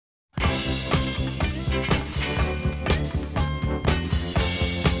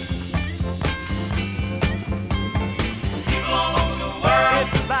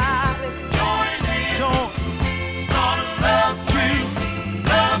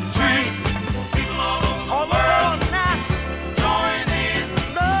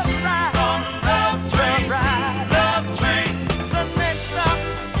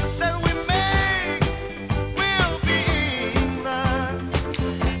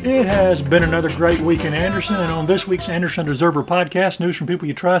It has been another great week in Anderson, and on this week's Anderson Observer podcast, news from people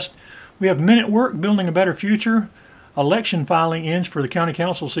you trust, we have Men at Work building a better future, election filing ends for the county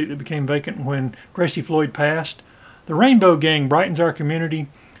council seat that became vacant when Gracie Floyd passed, the Rainbow Gang brightens our community,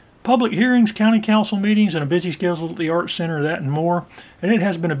 public hearings, county council meetings, and a busy schedule at the Arts Center, that and more. And it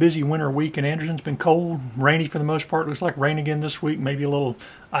has been a busy winter week in Anderson. It's been cold, rainy for the most part. Looks like rain again this week, maybe a little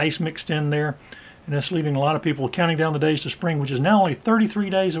ice mixed in there. And that's leaving a lot of people counting down the days to spring, which is now only 33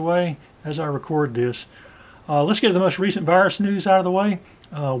 days away as I record this. Let's get to the most recent virus news out of the way.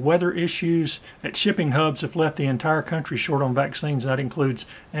 Weather issues at shipping hubs have left the entire country short on vaccines. That includes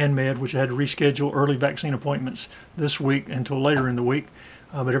ANMED, which had to reschedule early vaccine appointments this week until later in the week.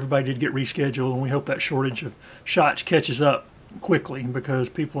 But everybody did get rescheduled, and we hope that shortage of shots catches up quickly because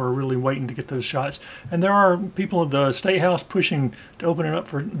people are really waiting to get those shots. And there are people at the State House pushing to open it up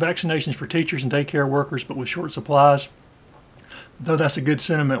for vaccinations for teachers and daycare workers, but with short supplies. Though that's a good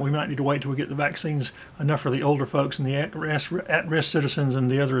sentiment, we might need to wait till we get the vaccines enough for the older folks and the at-risk citizens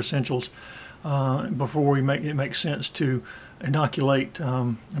and the other essentials before it makes sense to inoculate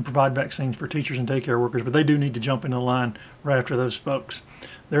and provide vaccines for teachers and daycare workers. But they do need to jump in the line right after those folks.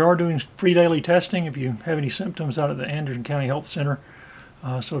 They are doing free daily testing if you have any symptoms out at the Anderson County Health Center.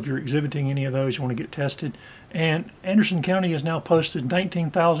 So if you're exhibiting any of those, you want to get tested. And Anderson County has now posted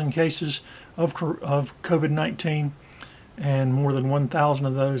 19,000 cases of COVID-19, and more than 1,000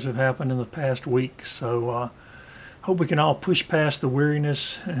 of those have happened in the past week. So hope we can all push past the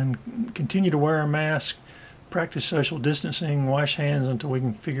weariness and continue to wear a mask, practice social distancing, wash hands until we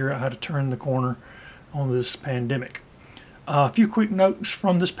can figure out how to turn the corner on this pandemic. A few quick notes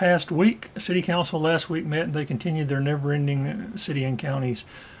from this past week. City Council last week met and they continued their never-ending city and county's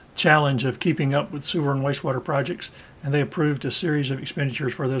challenge of keeping up with sewer and wastewater projects, and they approved a series of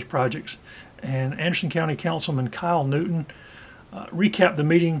expenditures for those projects. And Anderson County Councilman Kyle Newton recapped the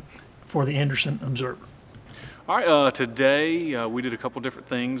meeting for the Anderson Observer. All right, today we did a couple different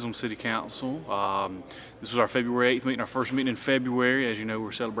things on City Council. This was our February 8th meeting, our first meeting in February. As you know,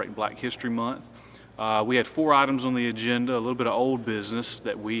 we're celebrating Black History Month. We had 4 items on the agenda, a little bit of old business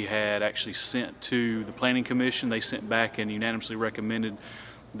that we had actually sent to the Planning Commission. They sent back and unanimously recommended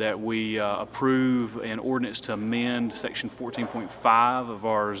that we approve an ordinance to amend Section 14.5 of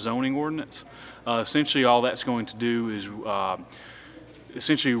our zoning ordinance. Essentially, all that's going to do is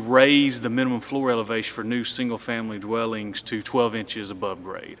essentially raise the minimum floor elevation for new single-family dwellings to 12 inches above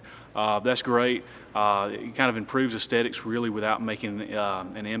grade. That's great. It kind of improves aesthetics really without making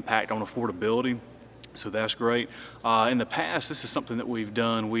an impact on affordability. So that's great. In the past, this is something that we've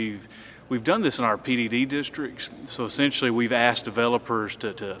done. We've done this in our PDD districts. So essentially, we've asked developers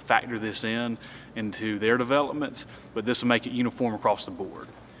to factor this into their developments, but this will make it uniform across the board.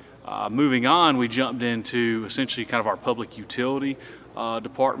 Moving on, we jumped into essentially kind of our public utility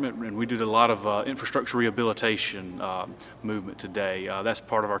department, and we did a lot of infrastructure rehabilitation movement today. That's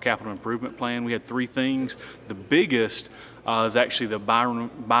part of our capital improvement plan. We had 3 things. The biggest is actually the Byram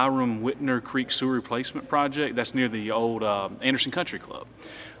Whitner Creek Sewer Replacement Project. That's near the old Anderson Country Club.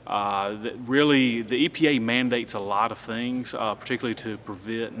 Really, the EPA mandates a lot of things, particularly to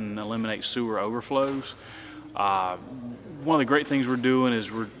prevent and eliminate sewer overflows. One of the great things we're doing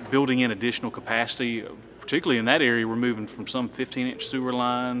is we're building in additional capacity, particularly in that area. We're moving from some 15-inch sewer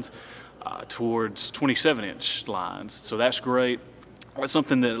lines towards 27-inch lines, so that's great. That's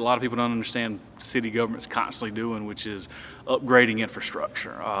something that a lot of people don't understand city government's constantly doing, which is upgrading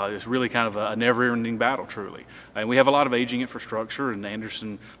infrastructure. It's really kind of a never-ending battle, truly. And we have a lot of aging infrastructure in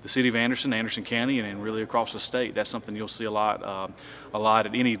Anderson, the city of Anderson, Anderson County, and really across the state. That's something you'll see a lot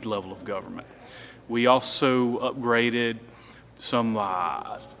at any level of government. We also upgraded some,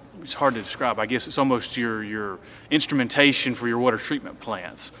 it's hard to describe, I guess it's almost your instrumentation for your water treatment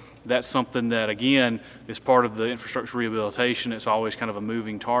plants. That's something that, again, is part of the infrastructure rehabilitation. It's always kind of a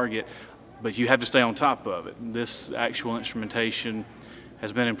moving target, but you have to stay on top of it. This actual instrumentation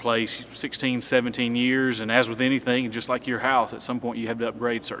has been in place 16, 17 years, and as with anything, just like your house, at some point you have to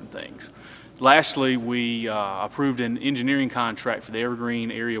upgrade certain things. Lastly, we approved an engineering contract for the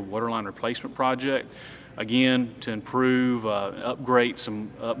Evergreen Area Waterline Replacement Project. Again, to improve, upgrade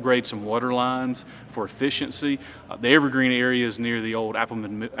some water lines for efficiency. The Evergreen area is near the old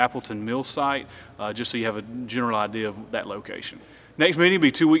Appleton Mill site, just so you have a general idea of that location. Next meeting will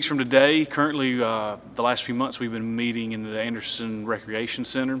be 2 weeks from today. Currently, the last few months we've been meeting in the Anderson Recreation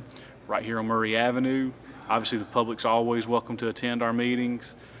Center right here on Murray Avenue. Obviously, the public's always welcome to attend our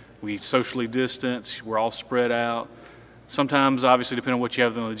meetings. We socially distance, we're all spread out. Sometimes, obviously, depending on what you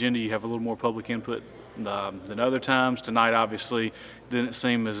have on the agenda, you have a little more public input than other times. Tonight, obviously, didn't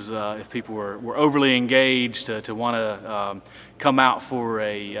seem as if people were overly engaged to want to come out for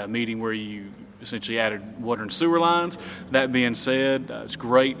a meeting where you essentially added water and sewer lines. That being said, it's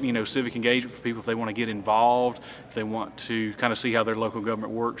great, civic engagement for people if they want to get involved, if they want to kind of see how their local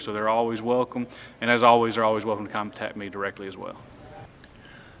government works. So they're always welcome, and as always, they're always welcome to contact me directly as well.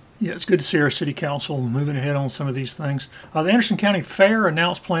 Yeah, it's good to see our city council moving ahead on some of these things. The Anderson County Fair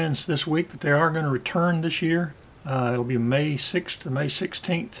announced plans this week that they are going to return this year. It'll be May 6th to May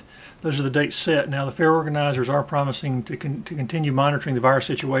 16th. Those are the dates set. Now, the fair organizers are promising to continue monitoring the virus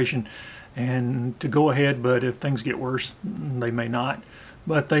situation and to go ahead, but if things get worse, they may not.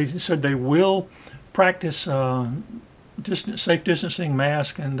 But they said they will practice safe distancing,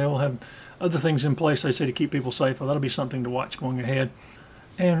 mask, and they'll have other things in place, they say, to keep people safe. Well, that'll be something to watch going ahead.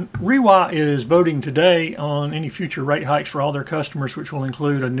 And REWA is voting today on any future rate hikes for all their customers, which will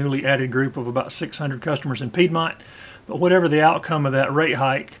include a newly added group of about 600 customers in Piedmont. But whatever the outcome of that rate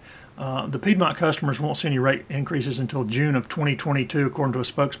hike, the Piedmont customers won't see any rate increases until June of 2022, according to a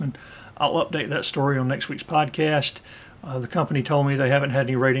spokesman. I'll update that story on next week's podcast. The company told me they haven't had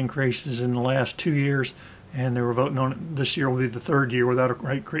any rate increases in the last 2 years, and they were voting on it this year will be the third year without a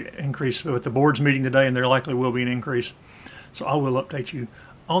rate increase. But the board's meeting today, and there likely will be an increase. So I will update you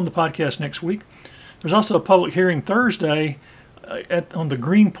on the podcast next week. There's also a public hearing Thursday on the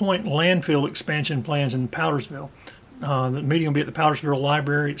Greenpoint landfill expansion plans in Powdersville. The meeting will be at the Powdersville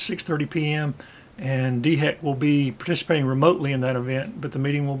Library at 6:30 p.m. and DHEC will be participating remotely in that event, but the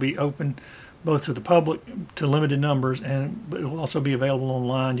meeting will be open both to the public to limited numbers, and it will also be available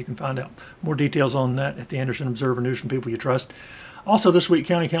online. You can find out more details on that at the Anderson Observer, News from People You Trust. Also this week,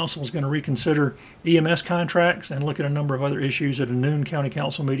 County Council is going to reconsider EMS contracts and look at a number of other issues at a noon County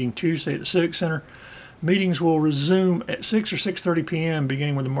Council meeting Tuesday at the Civic Center. Meetings will resume at 6 or 6:30 p.m.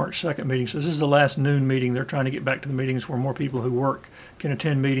 beginning with the March 2nd meeting. So this is the last noon meeting. They're trying to get back to the meetings where more people who work can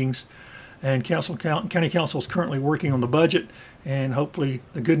attend meetings. And County Council is currently working on the budget, and hopefully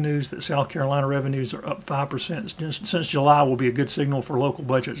the good news that South Carolina revenues are up 5% since July will be a good signal for local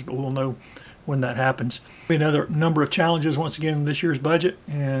budgets, but we'll know when that happens. Another number of challenges once again in this year's budget,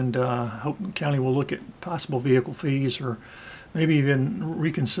 and hope the county will look at possible vehicle fees or maybe even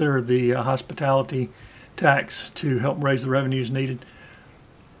reconsider the hospitality tax to help raise the revenues needed.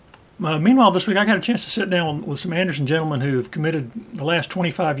 Meanwhile, this week I got a chance to sit down with some Anderson gentlemen who have committed the last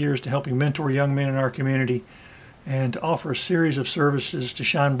 25 years to helping mentor young men in our community and to offer a series of services to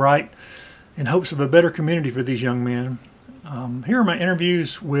shine bright in hopes of a better community for these young men. Here are my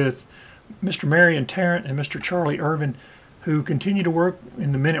interviews with Mr. Marion Tarrant and Mr. Charlie Irvin, who continue to work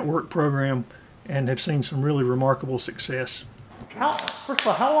in the Men at Work program and have seen some really remarkable success. First of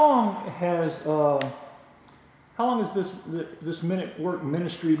all, how long has this Men at Work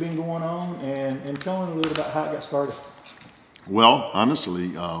ministry been going on, and tell me a little about how it got started? Well,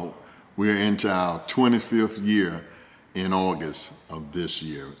 honestly, we're into our 25th year in August of this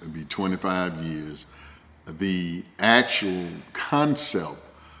year. It'll be 25 years. The actual concept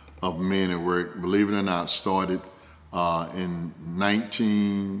of Men at Work, believe it or not, started in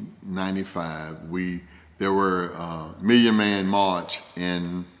 1995. There were a Million Man March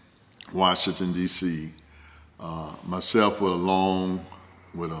in Washington, D.C. Myself along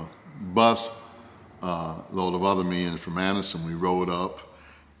with a bus load of other men from Anderson, we rode up.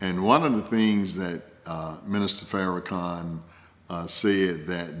 And one of the things that Minister Farrakhan said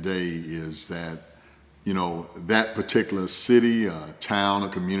that day is that, that particular city, town, or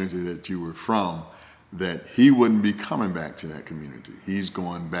community that you were from, that he wouldn't be coming back to that community. He's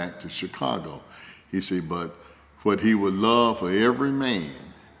going back to Chicago. He said, but what he would love for every man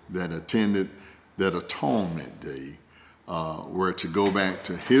that attended that atonement day were to go back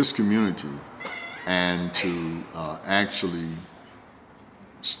to his community and to actually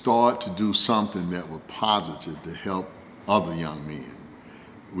start to do something that was positive to help other young men.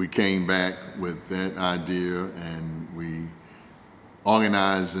 We came back with that idea and we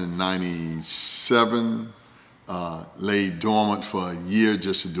organized in 97, lay dormant for a year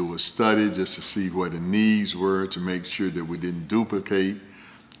just to do a study, just to see what the needs were, to make sure that we didn't duplicate,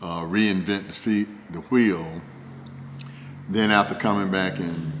 reinvent the wheel. Then after coming back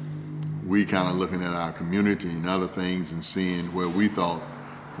and we kind of looking at our community and other things and seeing where we thought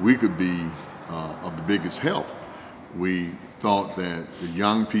we could be of the biggest help. We thought that the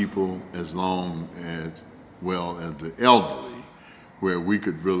young people, as well as the elderly, where we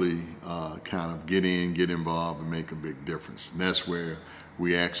could really kind of get involved and make a big difference. And that's where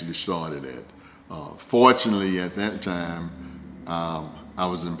we actually started at. Fortunately, at that time, I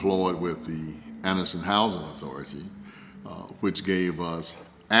was employed with the Anderson Housing Authority, which gave us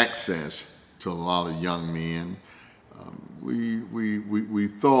access to a lot of young men. We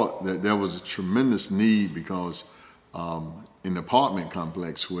thought that there was a tremendous need because in the apartment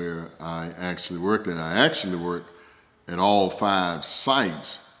complex where I actually worked at all 5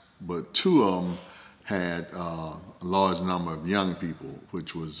 sites, but 2 of them had a large number of young people,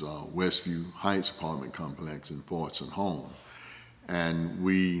 which was Westview Heights apartment complex and Fortson Home. And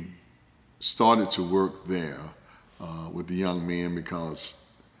we started to work there with the young men because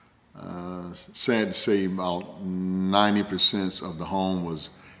sad to say about 90% of the home was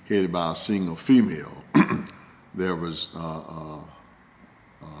headed by a single female. There was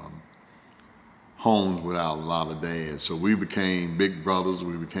homes without a lot of dads. So we became big brothers,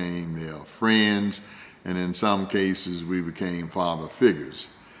 we became their friends, and in some cases we became father figures.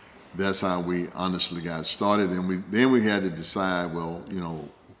 That's how we honestly got started. And then we had to decide, well,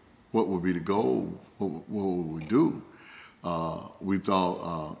 what would be the goal? What would we do? We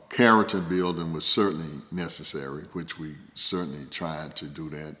thought character building was certainly necessary, which we certainly tried to do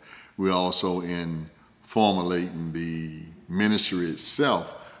that. We also, in formulating the ministry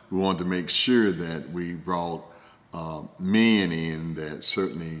itself, we wanted to make sure that we brought men in that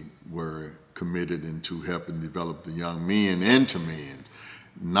certainly were committed into helping develop the young men into men.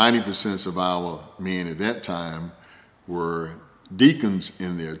 90% of our men at that time were deacons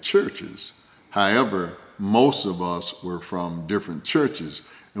in their churches. However, most of us were from different churches,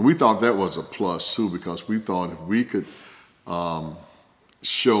 and we thought that was a plus too, because we thought if we could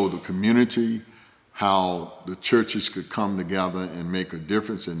show the community how the churches could come together and make a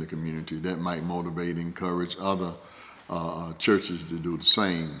difference in the community, that might motivate and encourage other churches to do the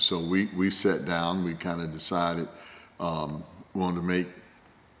same. So we sat down, we kind of decided we wanted to make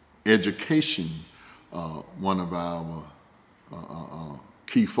education one of our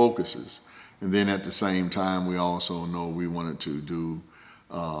key focuses. And then at the same time, we also know we wanted to do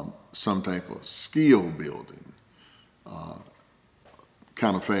some type of skill building.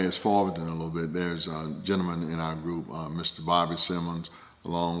 Kind of fast forwarding a little bit, there's a gentleman in our group, Mr. Bobby Simmons,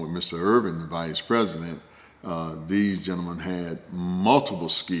 along with Mr. Irvin, the vice president. These gentlemen had multiple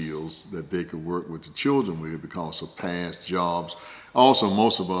skills that they could work with the children with because of past jobs. Also,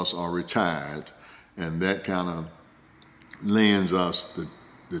 most of us are retired, and that kind of lends us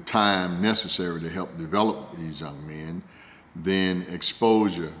the time necessary to help develop these young men. Then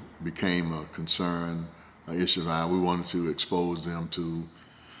exposure became a concern, issue of ours. We wanted to expose them to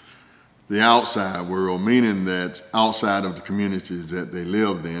the outside world, meaning that outside of the communities that they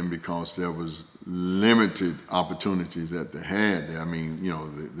lived in, because there was limited opportunities that they had there. I mean,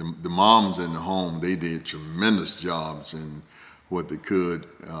 the moms in the home, they did tremendous jobs in what they could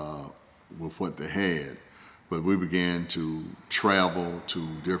with what they had. But we began to travel to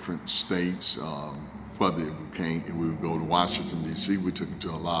different states, whether we would go to Washington, D.C. We took them to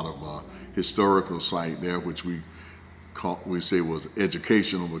a lot of historical sites there, which we say was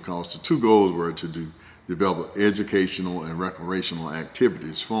educational, because the 2 goals were to develop educational and recreational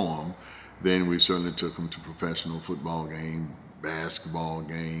activities for them. Then we certainly took them to professional football games, basketball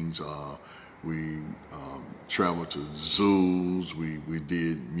games. We traveled to zoos. We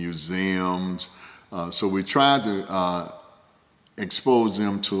did museums. So we tried to expose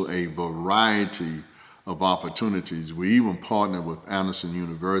them to a variety of opportunities. We even partnered with Anderson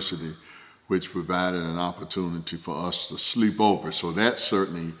University, which provided an opportunity for us to sleep over. So that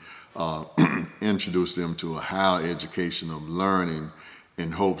certainly introduced them to a higher education of learning,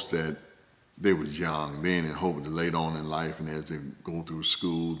 in hopes that they was young then, and hope that later on in life and as they go through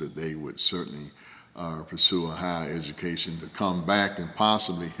school that they would certainly pursue a higher education to come back and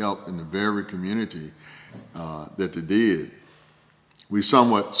possibly help in the very community that they did. We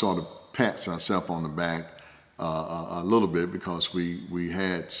somewhat sort of pats ourselves on the back a little bit, because we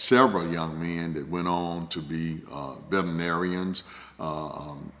had several young men that went on to be veterinarians.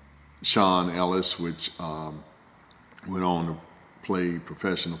 Sean Ellis, which went on to play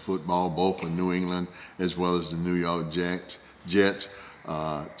professional football, both in New England as well as the New York Jets.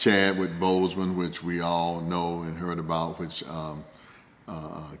 Chadwick Boseman, which we all know and heard about, which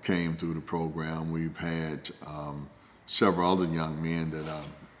came through the program. We've had several other young men that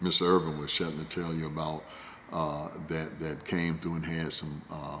Mr. Irvin was shouting to tell you about that came through and had some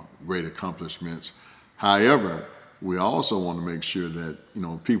great accomplishments. However, we also want to make sure that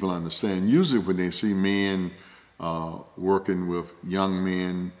people understand. Usually, when they see men working with young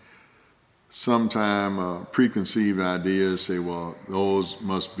men, sometime preconceived ideas say, well, those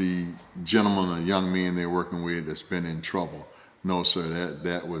must be gentlemen or young men they're working with that's been in trouble. No, sir,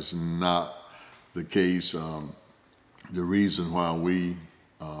 that was not the case. The reason why we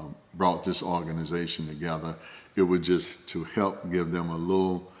brought this organization together, it was just to help give them a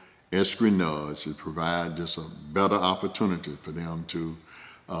little extra nudge to provide just a better opportunity for them to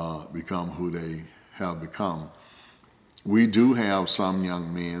become who they have become. We do have some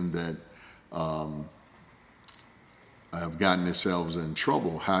young men that have gotten themselves in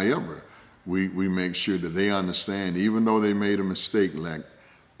trouble. However, we make sure that they understand, even though they made a mistake like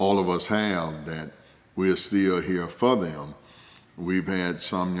all of us have, that we're still here for them. We've had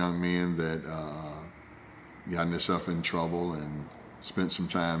some young men that gotten themselves in trouble and spent some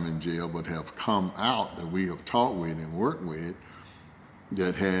time in jail, but have come out that we have taught with and worked with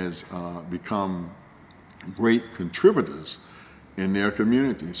that has become great contributors in their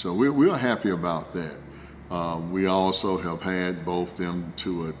community. So we're happy about that. We also have had both them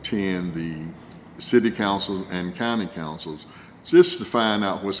to attend the city councils and county councils just to find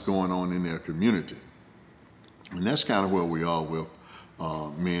out what's going on in their community. And that's kind of where we are with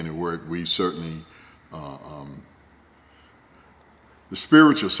Men at Work. We certainly, the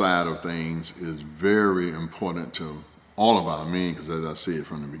spiritual side of things is very important to all of our men, because as I said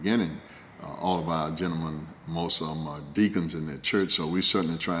from the beginning, all of our gentlemen, most of them are deacons in their church, so we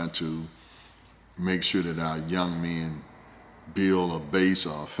certainly try to make sure that our young men build a base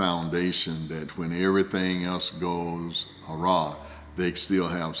or a foundation that when everything else goes awry, they still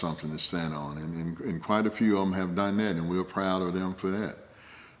have something to stand on. And quite a few of them have done that, and we're proud of them for that.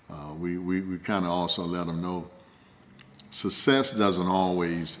 We kind of also let them know success doesn't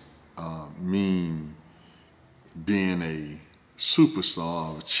always mean being a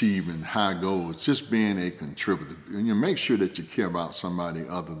superstar, achieving high goals, just being a contributor. And you make sure that you care about somebody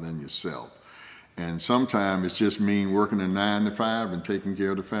other than yourself. And sometimes it's just mean working a 9 to 5 and taking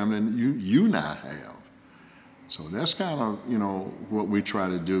care of the family and you not have. So that's kind of, what we try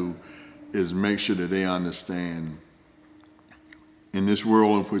to do is make sure that they understand in this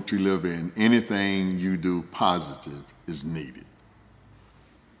world in which we live in, anything you do positive is needed.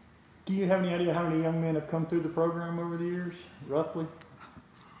 Do you have any idea how many young men have come through the program over the years, roughly?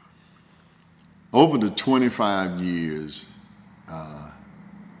 Over the 25 years,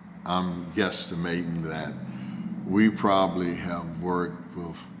 I'm guesstimating that we probably have worked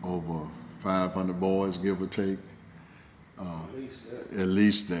with over 500 boys, give or take. At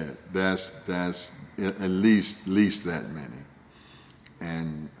least that. That's at least that many.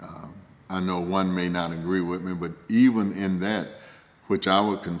 And I know one may not agree with me, but even in that, which I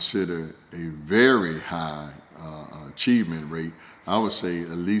would consider a very high achievement rate, I would say at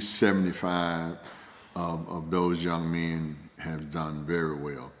least 75 of those young men have done very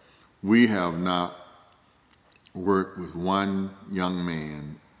well. We have not worked with one young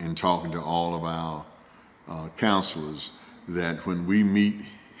man in talking to all of our counselors that when we meet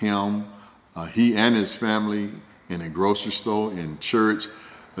him, he and his family in a grocery store, in church,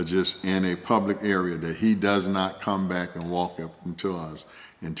 or just in a public area, that he does not come back and walk up to us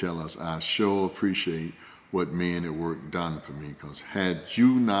and tell us, I sure appreciate what Men at Work done for me, because had you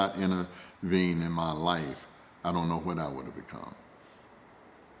not intervened in my life, I don't know what I would have become.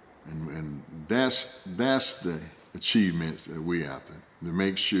 And that's the achievements that we have to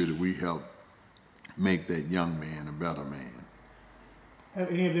make sure that we help make that young man a better man. Have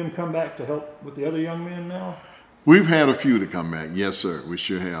any of them come back to help with the other young men now? We've had a few to come back, yes sir, we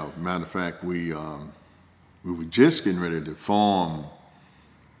sure have. Matter of fact, we were just getting ready to form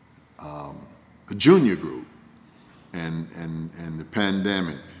a junior group, and the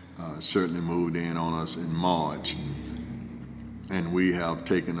pandemic certainly moved in on us in March, and we have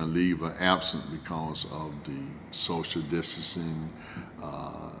taken a leave of absence because of the social distancing,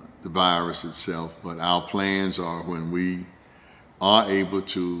 the virus itself. But our plans are, when we are able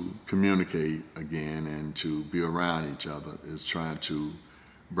to communicate again and to be around each other, is trying to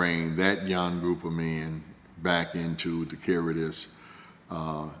bring that young group of men back into to carry this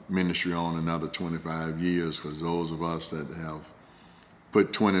ministry on another 25 years, because those of us that have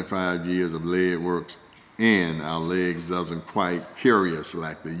put 25 years of leg work in, our legs doesn't quite carry us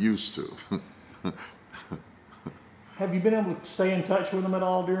like they used to. Have you been able to stay in touch with them at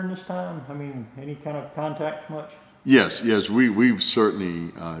all during this time? I mean, any kind of contact much? Yes, we've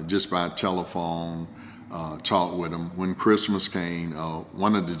certainly, just by telephone, talked with them. When Christmas came,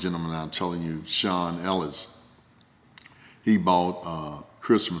 one of the gentlemen I'm telling you, Sean Ellis, he bought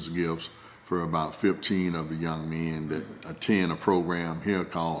Christmas gifts for about 15 of the young men that attend a program here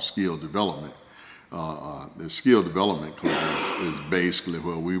called Skill Development. The Skill Development class is basically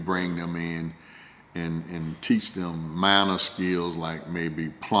where we bring them in and teach them minor skills like maybe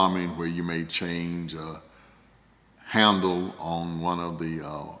plumbing, where you may change a handle on one of the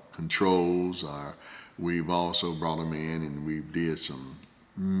controls. We've also brought them in and we did some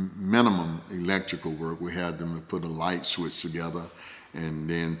minimum electrical work. We had them to put a light switch together and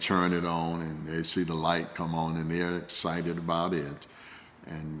then turn it on, and they see the light come on, and they're excited about it.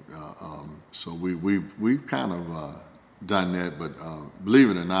 And so we've kind of done that, but believe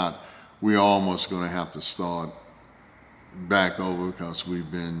it or not, we're almost going to have to start back over because we've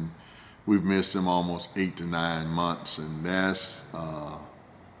missed them almost 8 to 9 months, and that's a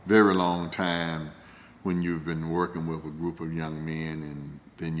very long time when you've been working with a group of young men, and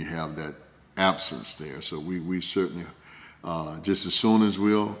then you have that absence there. So we certainly, just as soon as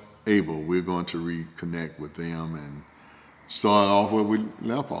we're able, we're going to reconnect with them and start off where we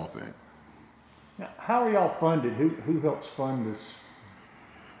left off at. Now, how are y'all funded? Who helps fund this?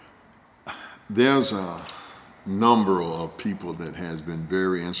 There's a number of people that has been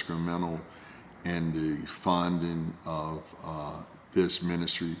very instrumental in the funding of this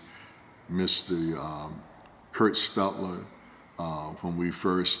ministry. Mr. Kurt Stutler, when we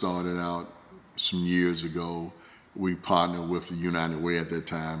first started out some years ago, we partnered with the United Way at that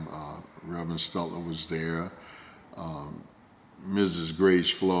time. Reverend Stutler was there. Mrs. Grace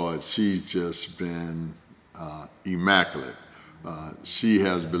Floyd, she's just been immaculate. She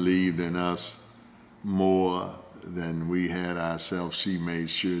has believed in us more than we had ourselves. She made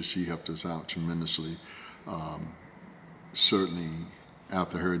sure she helped us out tremendously. Certainly,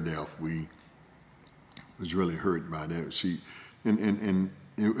 after her death, we was really hurt by that. And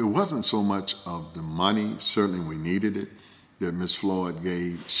it wasn't so much of the money. Certainly, we needed it that Miss Floyd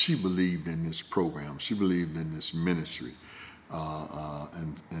gave. She believed in this program. She believed in this ministry,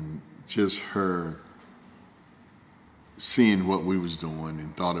 and just her seeing what we was doing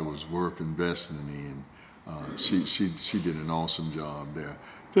and thought it was worth investing in. She did an awesome job there.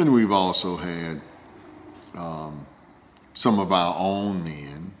 Then we've also had some of our own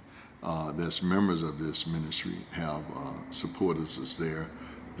men that's members of this ministry have supported us there.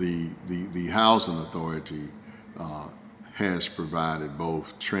 The Housing Authority has provided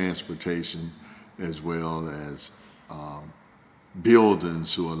both transportation as well as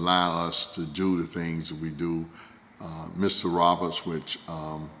buildings to allow us to do the things that we do. Mr. Roberts, which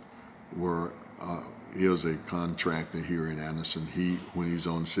is a contractor here in Anderson. When he's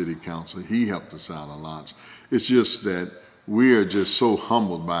on city council, he helped us out a lot. It's just that we are just so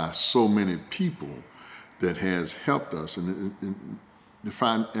humbled by so many people that has helped us. And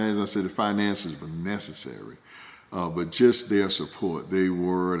as I said, the finances were necessary, but just their support, their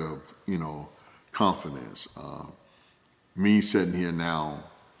word of confidence. Me sitting here now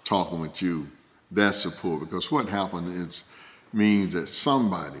talking with you, that support, because what happened means that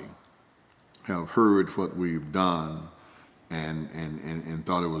somebody have heard what we've done and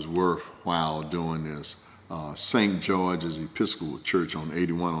thought it was worthwhile doing this. St. George's Episcopal Church on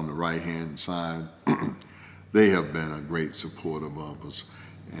 81 on the right-hand side, they have been a great supporter of us.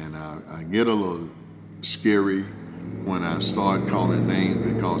 And I get a little scary when I start calling names,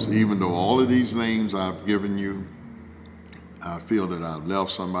 because even though all of these names I've given you, I feel that I've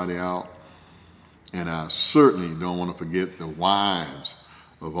left somebody out. And I certainly don't want to forget the wives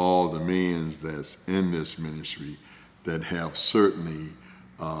of all the men that's in this ministry that have certainly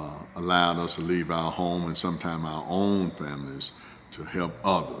allowed us to leave our home and sometimes our own families to help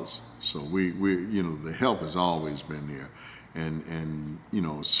others. So we the help has always been there, and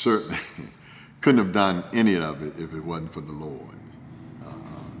certainly couldn't have done any of it if it wasn't for the Lord.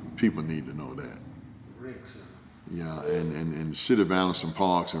 People need to know that. Yeah, and the City of Anderson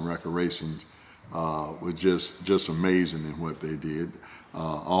Parks and Recreations was just amazing in what they did.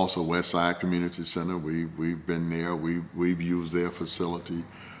 Also, Westside Community Center, we've been there. We've used their facility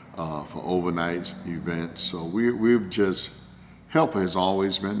for overnight events. So we've just, help has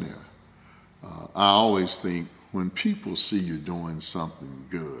always been there. I always think when people see you doing something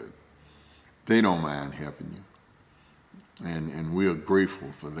good, they don't mind helping you. And we are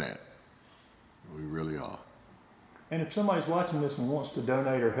grateful for that. We really are. And if somebody's watching this and wants to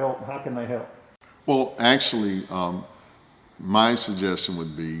donate or help, how can they help? Well, actually, my suggestion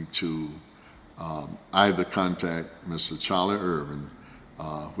would be to either contact Mr. Charlie Irvin,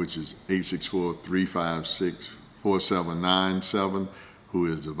 which is 864-356-4797, who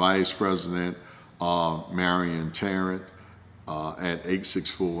is the Vice President, Marion Tarrant, at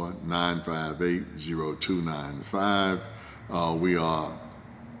 864-958-0295. We are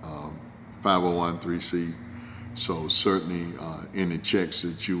 501(c)(3), so certainly any checks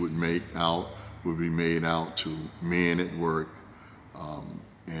that you would make out will be made out to Men at Work,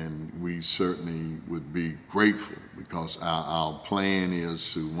 and we certainly would be grateful, because our plan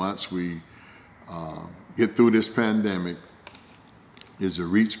is to, once we get through this pandemic, is to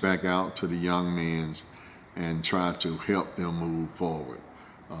reach back out to the young men and try to help them move forward.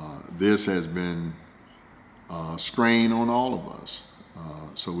 this has been strain on all of us.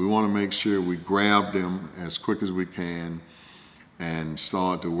 So we want to make sure we grab them as quick as we can and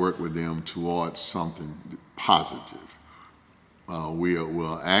start to work with them towards something positive.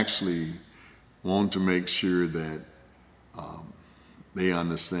 We'll actually want to make sure that they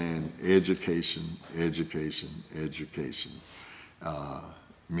understand education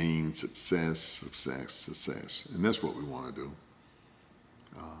means success. And that's what we want to do.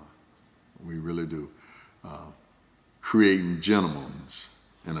 We really do. Creating gentlemen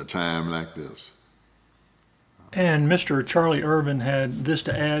in a time like this. And Mr. Charlie Irvin had this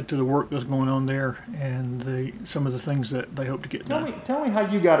to add to the work that's going on there and some of the things that they hope to get done. Tell me how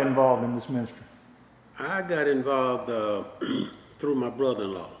you got involved in this ministry. I got involved through my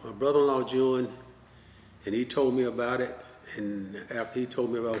brother-in-law. My brother-in-law joined, and he told me about it. And after he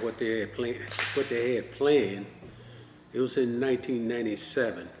told me about what they had planned, it was in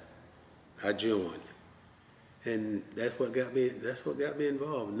 1997. I joined, and that's what got me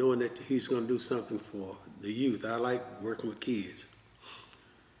involved, knowing that he's going to do something for the youth. I like working with kids.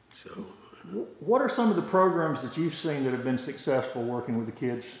 So, what are some of the programs that you've seen that have been successful working with the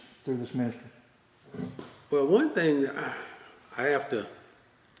kids through this ministry? Well, one thing I have to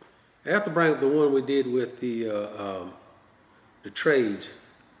bring up the one we did with the trades,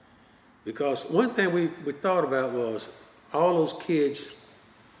 because one thing we thought about was all those kids.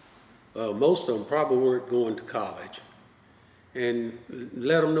 Most of them probably weren't going to college, and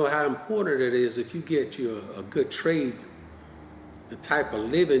let them know how important it is if you get you a good trade, the type of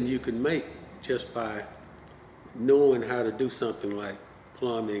living you can make just by knowing how to do something like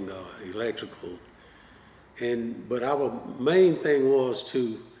plumbing or electrical. But our main thing was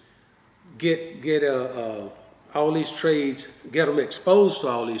to get all these trades, get them exposed to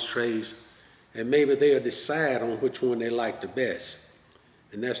all these trades, and maybe they'll decide on which one they like the best.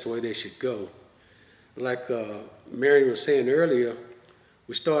 And that's the way they should go. Like Mary was saying earlier,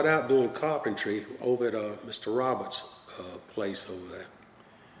 we started out doing carpentry over at Mr. Roberts' place over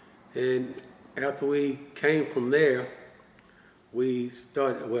there. And after we came from there, we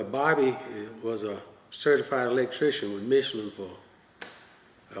started, Bobby was a certified electrician with Michelin for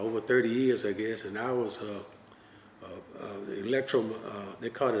over 30 years, I guess, and I was they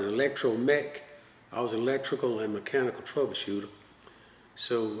called it electromech. I was electrical and mechanical troubleshooter.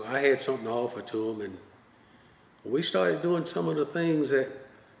 So I had something to offer to them, and we started doing some of the things that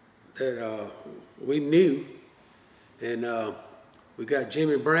we knew. And we got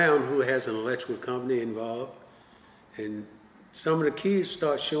Jimmy Brown, who has an electrical company, involved. And some of the kids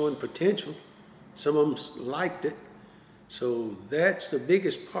start showing potential. Some of them liked it. So that's the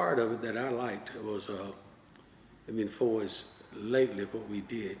biggest part of it that I liked was, for us lately what we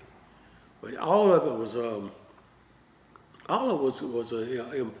did. But all of it was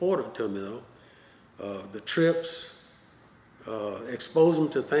important to me, though. The trips, expose them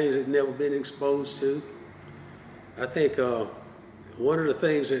to things they've never been exposed to. I think one of the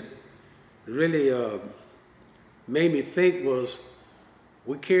things that really made me think was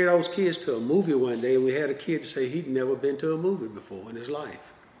we carried those kids to a movie one day, and we had a kid say he'd never been to a movie before in his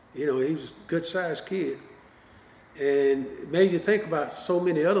life. You know, he was a good-sized kid. And it made you think about so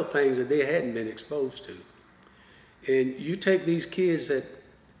many other things that they hadn't been exposed to. And you take these kids that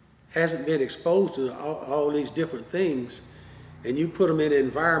hasn't been exposed to all these different things, and you put them in an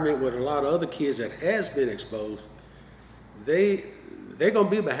environment with a lot of other kids that has been exposed, they're going to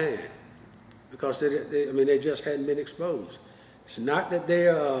be behind because they just hadn't been exposed. It's not that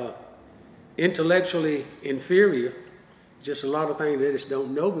they're intellectually inferior, just a lot of things they just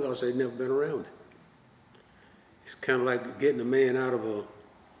don't know because they've never been around it. It's kind of like getting a man out of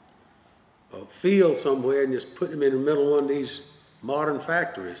a field somewhere and just putting him in the middle of one of these modern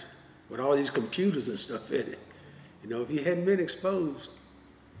factories with all these computers and stuff in it. You know, if you hadn't been exposed,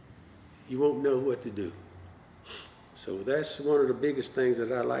 you won't know what to do. So that's one of the biggest things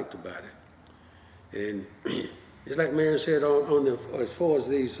that I liked about it. And just like Mary said, as far as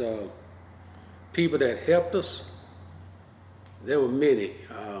these people that helped us, there were many.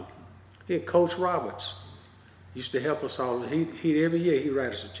 Coach Roberts used to help us all. He every year he'd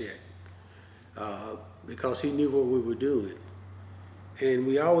write us a check because he knew what we were doing. And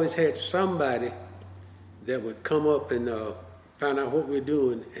we always had somebody that would come up and find out what we're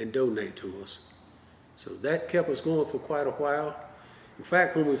doing and donate to us. So that kept us going for quite a while. In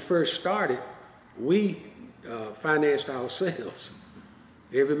fact, when we first started, we financed ourselves.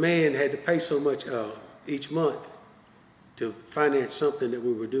 Every man had to pay so much each month to finance something that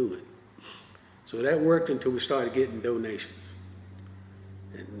we were doing. So that worked until we started getting donations.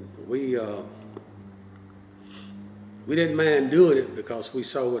 And we didn't mind doing it because we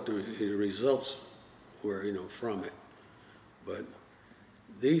saw what the results were, from it. But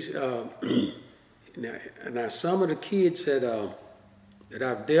these, now some of the kids that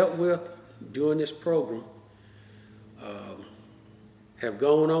I've dealt with during this program have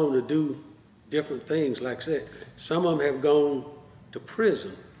gone on to do different things. Like I said, some of them have gone to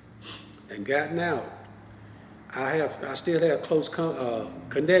prison and gotten out. I still have close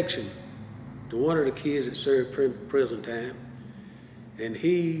connection to one of the kids that served prison time, and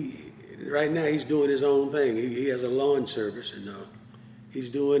right now he's doing his own thing. He has a lawn service, and he's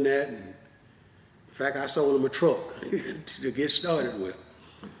doing that. And in fact, I sold him a truck to get started with,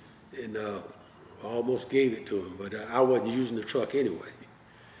 and almost gave it to him, but I wasn't using the truck anyway.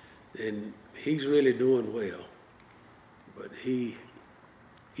 And he's really doing well, but he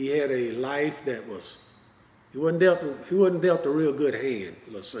had a life that was, he wasn't dealt a real good hand,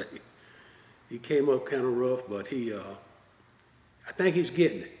 let's say. He came up kind of rough, but I think he's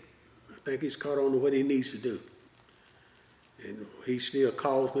getting it. I think he's caught on to what he needs to do. And he still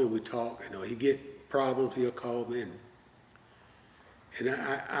calls me, we talk, he get problems, he'll call me. And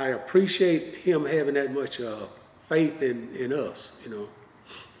I appreciate him having that much faith in us,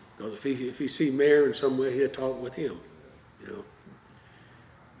 because if he see Marion somewhere, he'll talk with him,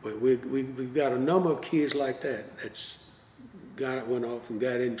 But we've got a number of kids like that's went off and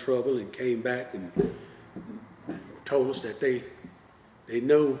got in trouble and came back and told us that they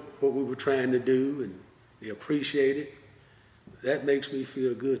know what we were trying to do and they appreciate it. That makes me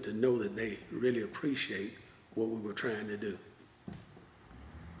feel good to know that they really appreciate what we were trying to do.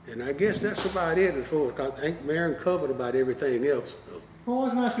 And I guess that's about it before, because I think Marion covered about everything else. Well, I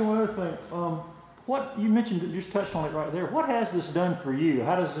was going to ask you one other thing. What you mentioned, just touched on it right there. What has this done for you?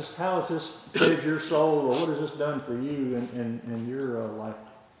 How has this fed your soul, or what has this done for you in your life?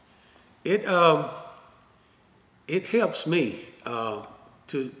 It helps me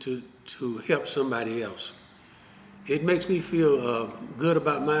to help somebody else. It makes me feel good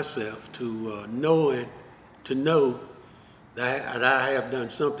about myself to know that I have done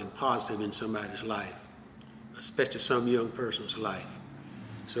something positive in somebody's life, especially some young person's life.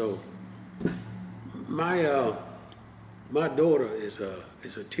 So my daughter is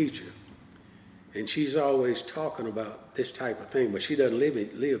a teacher, and she's always talking about this type of thing, but she doesn't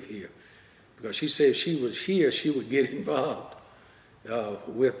live here, because she said if she was here, she would get involved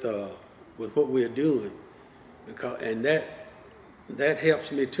with what we're doing, and that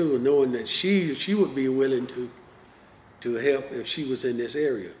helps me too, knowing that she would be willing to help if she was in this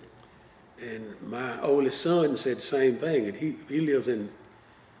area. And my oldest son said the same thing, and he lives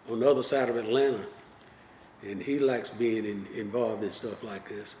on the other side of Atlanta. And he likes being involved in stuff like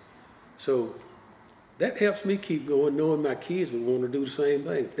this. So that helps me keep going, knowing my kids would want to do the same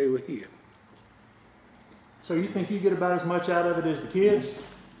thing if they were here. So you think you get about as much out of it as the kids?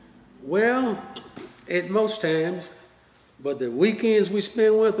 Well, at most times, but the weekends we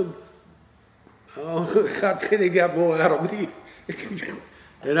spend with them, I bet they got more out of me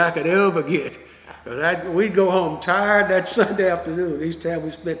than I could ever get. Because we'd go home tired that Sunday afternoon, each time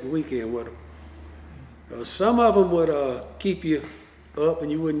we spent the weekend with them. Some of them would keep you up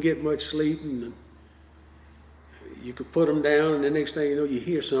and you wouldn't get much sleep, and you could put them down and the next thing you know, you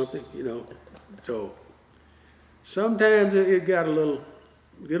hear something, So sometimes it got a little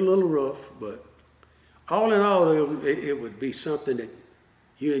rough, but all in all, it would be something that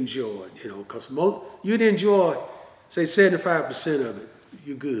you enjoyed, because you'd enjoy, say, 75% of it,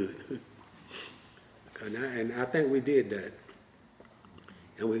 you're good. And I think we did that.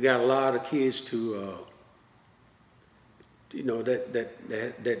 And we got a lot of kids to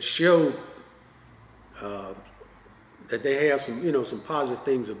that show that they have some positive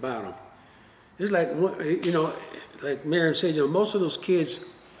things about them. It's like like Marion said, most of those kids,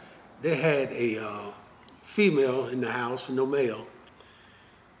 they had a female in the house, no male,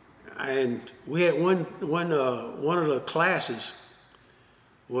 and we had one of the classes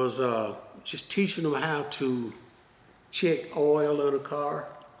was just teaching them how to check oil in a car,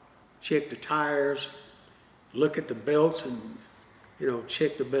 check the tires, look at the belts and,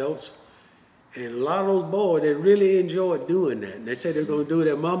 check the belts. And a lot of those boys, they really enjoyed doing that. And they said they were going to do it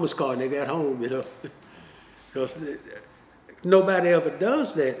at mama's car when they got home, because nobody ever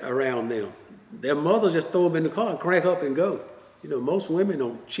does that around them. Their mothers just throw them in the car and crank up and go. Most women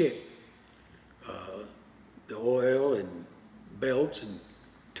don't check the oil and belts and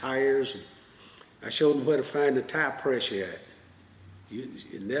tires. And I showed them where to find the tire pressure at.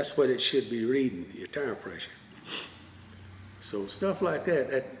 And that's what it should be reading, your tire pressure. So stuff like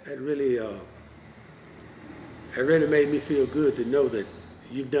that really made me feel good to know that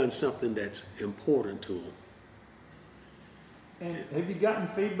you've done something that's important to them. And have you gotten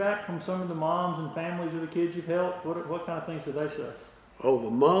feedback from some of the moms and families of the kids you've helped? What kind of things do they say? Oh,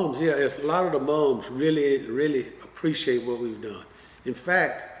 the moms, yeah, it's a lot of the moms really appreciate what we've done. In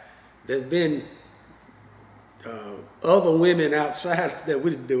fact, there's been other women outside that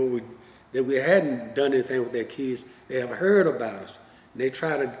we hadn't done anything with their kids. They have heard about us. And they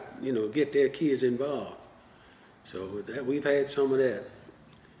try to, get their kids involved. So we've had some of that,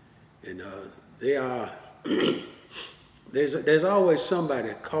 and they are. There's always somebody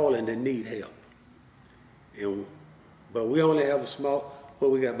calling that need help, but we only have a small.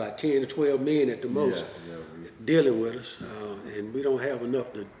 We got about 10 to 12 men at the most dealing with us, and we don't have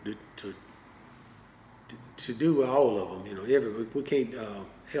enough to do all of them. We can't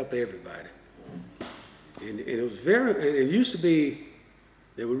help everybody. And it was it used to be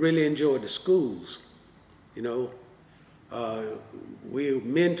that we really enjoyed the schools. We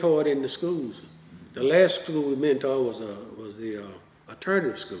mentored in the schools. The last school we mentored was the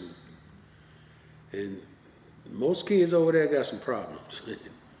alternative school, and most kids over there got some problems,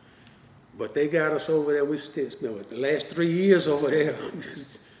 but they got us over there. We still the last 3 years over there,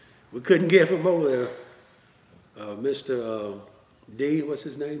 we couldn't get them over there. Mr. D, what's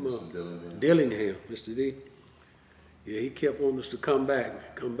his name? Dillingham, Mr. D. Yeah, he kept wanting us to come back.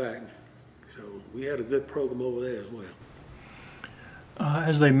 So we had a good program over there as well.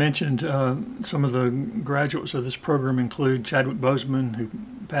 As they mentioned, some of the graduates of this program include Chadwick Boseman, who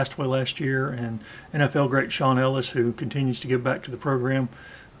passed away last year, and NFL great Sean Ellis, who continues to give back to the program.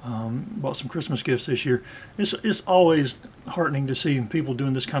 Bought some Christmas gifts this year. It's always heartening to see people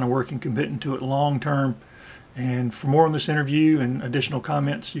doing this kind of work and committing to it long term. And for more on this interview and additional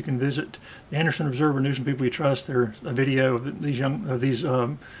comments, you can visit the Anderson Observer News and People You Trust. There's a video of these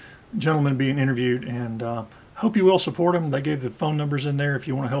gentlemen being interviewed, and hope you will support them. They gave the phone numbers in there if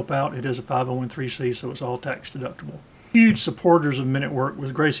you want to help out. It is a 501(c), so it's all tax deductible. Huge supporters of Men at Work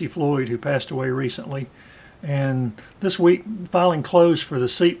was Gracie Floyd, who passed away recently. And this week, filing closed for the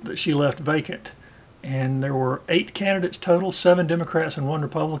seat that she left vacant. And there were 8 candidates total, 7 Democrats and 1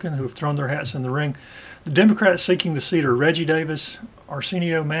 Republican, who have thrown their hats in the ring. The Democrats seeking the seat are Reggie Davis,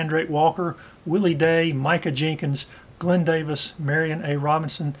 Arsenio Mandrake Walker, Willie Day, Micah Jenkins, Glenn Davis, Marion A.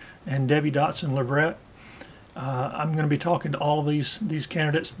 Robinson, and Debbie Dotson Leverett. I'm going to be talking to all of these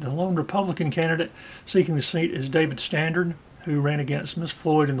candidates. The lone Republican candidate seeking the seat is David Standard, who ran against Ms.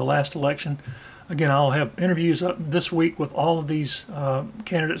 Floyd in the last election. Again, I'll have interviews up this week with all of these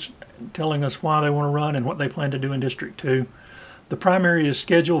candidates telling us why they want to run and what they plan to do in District 2. The primary is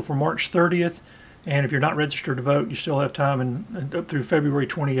scheduled for March 30th, and if you're not registered to vote, you still have time and up through February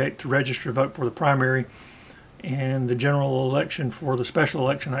 28th to register to vote for the primary. And the general election for the special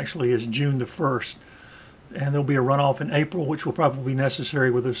election actually is June the 1st. And there'll be a runoff in April, which will probably be necessary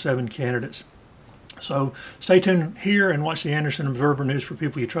with those 7 candidates. So stay tuned here and watch the Anderson Observer News for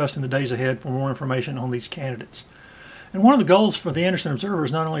People You Trust in the days ahead for more information on these candidates. And one of the goals for the Anderson Observer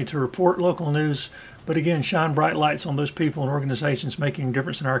is not only to report local news, but again, shine bright lights on those people and organizations making a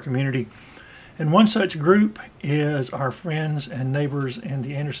difference in our community. And one such group is our friends and neighbors in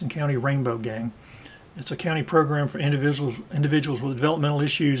the Anderson County Rainbow Gang. It's a county program for individuals with developmental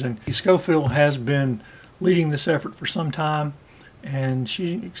issues, and Schofield has been leading this effort for some time, and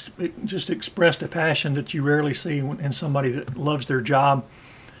she just expressed a passion that you rarely see in somebody that loves their job.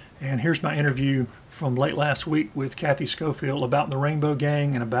 And here's my interview from late last week with Kathy Schofield about the Rainbow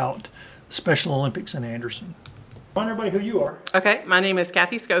Gang and about the Special Olympics in Anderson. Remind everybody who you are. Okay, my name is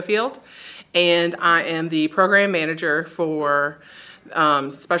Kathy Schofield, and I am the program manager for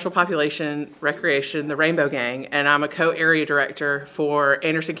Special Population Recreation, the Rainbow Gang, and I'm a co-area director for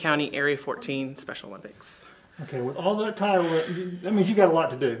Anderson County Area 14 Special Olympics. Okay, with all that title, that means you got a lot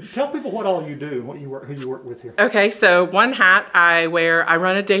to do. Tell people what all you do, who you work with here. Okay, so one hat I wear, I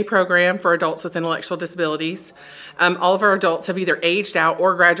run a day program for adults with intellectual disabilities. All of our adults have either aged out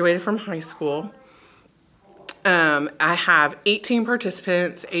or graduated from high school. I have 18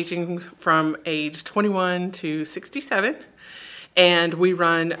 participants aging from age 21 to 67. And we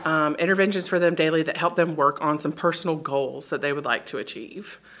run interventions for them daily that help them work on some personal goals that they would like to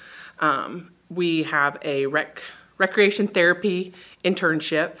achieve. We have a recreation therapy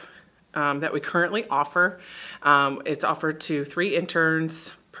internship that we currently offer. It's offered to 3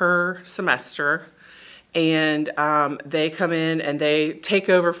 interns per semester. And they come in and they take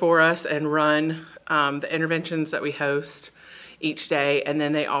over for us and run the interventions that we host each day. And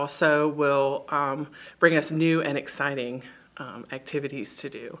then they also will bring us new and exciting activities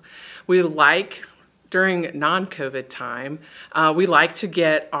to do. We like during non-COVID time, we like to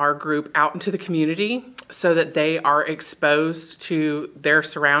get our group out into the community so that they are exposed to their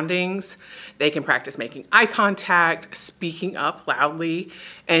surroundings. They can practice making eye contact, speaking up loudly,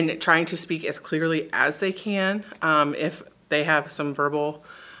 and trying to speak as clearly as they can if they have some verbal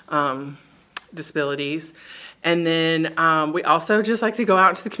disabilities. And then we also just like to go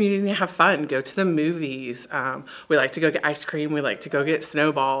out into the community and have fun, go to the movies. We like to go get ice cream. We like to go get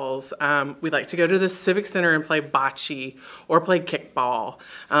snowballs. We like to go to the Civic Center and play bocce or play kickball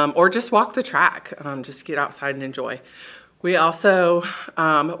or just walk the track, just get outside and enjoy. We also,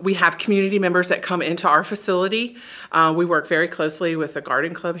 we have community members that come into our facility. We work very closely with the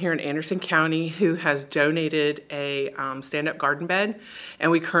Garden Club here in Anderson County, who has donated a stand-up garden bed. And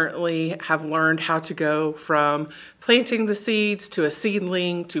we currently have learned how to go from planting the seeds to a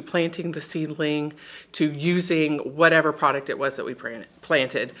seedling to planting the seedling to using whatever product it was that we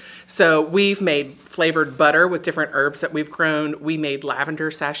planted. So we've made flavored butter with different herbs that we've grown. We made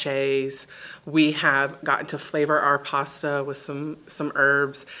lavender sachets. We have gotten to flavor our pasta with some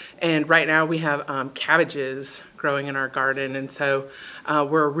herbs. And right now we have cabbages growing in our garden. And so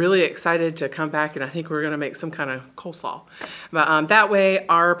we're really excited to come back, and I think we're going to make some kind of coleslaw. But that way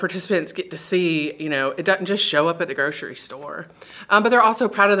our participants get to see, you know, it doesn't just show up at the grocery store, but they're also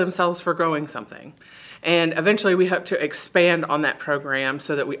proud of themselves for growing something. And eventually we hope to expand on that program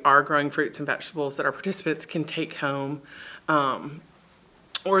so that we are growing fruits and vegetables that our participants can take home,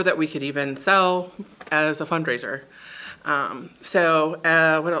 or that we could even sell as a fundraiser.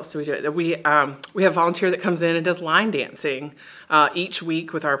 What else do we do? We have a volunteer that comes in and does line dancing each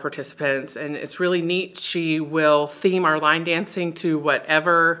week with our participants, and it's really neat. She will theme our line dancing to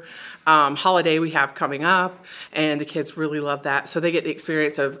whatever holiday we have coming up, and the kids really love that. So they get the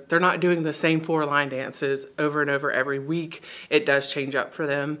experience of, they're not doing the same 4 line dances over and over every week. It does change up for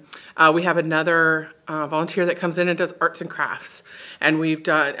them. We have another volunteer that comes in and does arts and crafts, and we've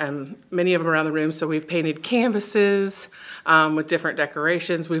done many of them around the room. So we've painted canvases with different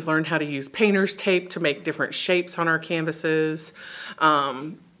decorations. We've learned how to use painter's tape to make different shapes on our canvases.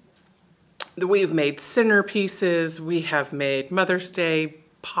 We've made centerpieces. We have made Mother's Day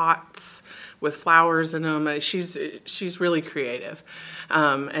pots with flowers in them. She's really creative.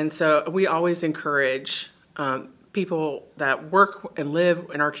 And so we always encourage people that work and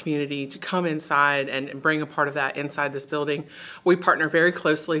live in our community to come inside and bring a part of that inside this building. We partner very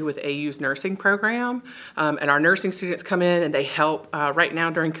closely with AU's nursing program, and our nursing students come in and they help, right now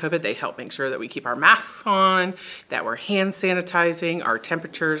during COVID, they help make sure that we keep our masks on, that we're hand sanitizing, our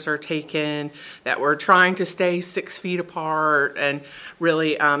temperatures are taken, that we're trying to stay 6 feet apart and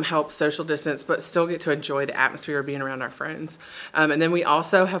really help social distance, but still get to enjoy the atmosphere of being around our friends. And then we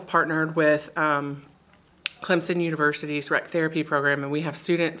also have partnered with Clemson University's rec therapy program, and we have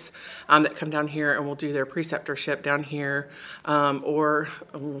students that come down here and will do their preceptorship down here,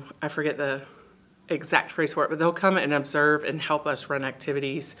 I forget the exact phrase for it, but they'll come and observe and help us run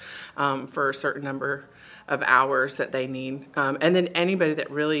activities for a certain number of hours that they need. And then anybody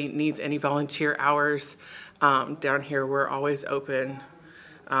that really needs any volunteer hours down here, we're always open.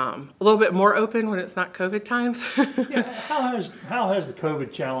 A little bit more open when it's not COVID times. Yeah, how has the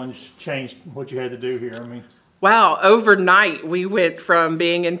COVID challenge changed what you had to do here? I mean, wow, overnight we went from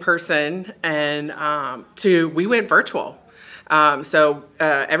being in person and we went virtual. So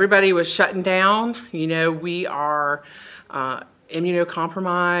everybody was shutting down. You know, we are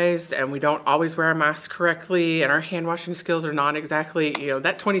immunocompromised and we don't always wear our masks correctly, and our hand washing skills are not exactly, you know,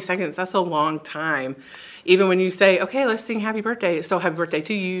 that 20 seconds, that's a long time. Even when you say, okay, let's sing happy birthday, it's still happy birthday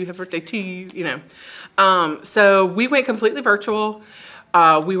to you, happy birthday to you, you know. So we went completely virtual.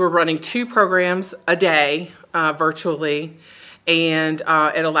 We were running 2 programs a day virtually, and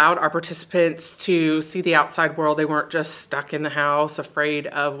it allowed our participants to see the outside world. They weren't just stuck in the house afraid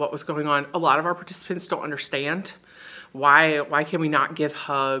of what was going on. A lot of our participants don't understand why can we not give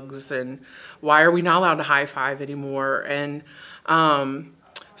hugs, and why are we not allowed to high five anymore. And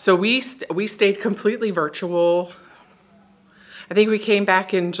so we stayed completely virtual. I think we came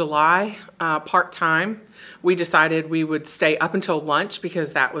back in July part-time. We decided we would stay up until lunch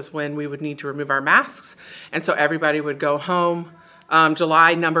because that was when we would need to remove our masks. And so everybody would go home.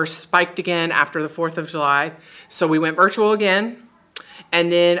 July numbers spiked again after the 4th of July. So we went virtual again. And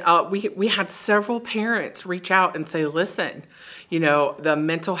then we had several parents reach out and say, listen, you know, the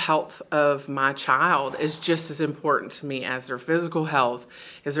mental health of my child is just as important to me as their physical health.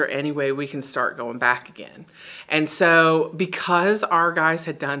 Is there any way we can start going back again? And so because our guys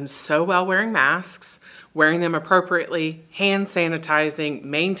had done so well wearing masks, wearing them appropriately, hand sanitizing,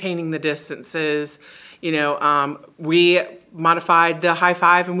 maintaining the distances, you know, we modified the high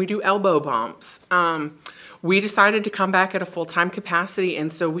five and we do elbow bumps. We decided to come back at a full-time capacity,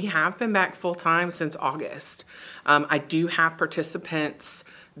 and so we have been back full-time since August. I do have participants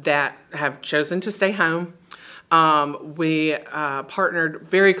that have chosen to stay home. We partnered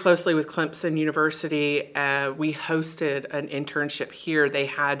very closely with Clemson University. We hosted an internship here. They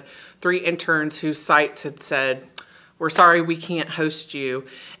had 3 interns whose sites had said, "We're sorry, we can't host you."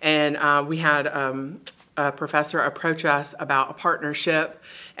 And we had a professor approach us about a partnership.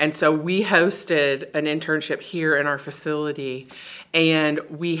 And so we hosted an internship here in our facility. And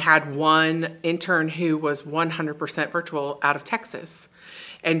we had one intern who was 100% virtual out of Texas.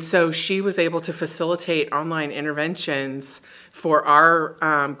 And so she was able to facilitate online interventions for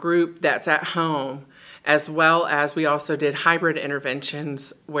our group that's at home, as well as we also did hybrid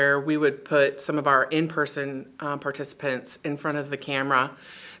interventions where we would put some of our in-person participants in front of the camera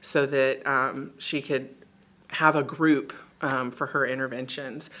so that she could have a group for her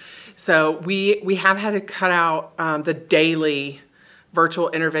interventions. So we have had to cut out the daily virtual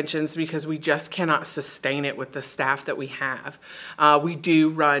interventions because we just cannot sustain it with the staff that we have. We do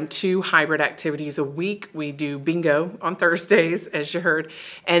run 2 hybrid activities a week. We do bingo on Thursdays, as you heard,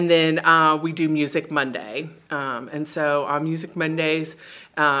 and then we do Music Monday. And so on Music Mondays,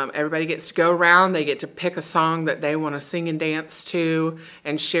 everybody gets to go around. They get to pick a song that they want to sing and dance to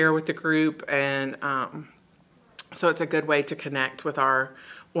and share with the group. And so it's a good way to connect with our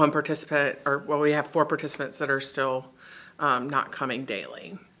one participant, we have 4 participants that are still not coming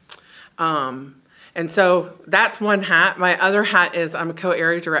daily. And so that's one hat. My other hat is I'm a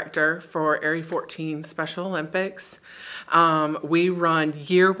co-area director for Area 14 Special Olympics. We run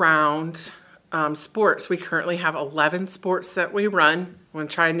year-round sports. We currently have 11 sports that we run. I'm going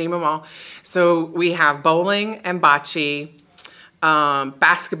to try and name them all. So we have bowling and bocce,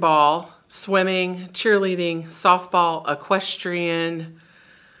 basketball, swimming, cheerleading, softball, equestrian.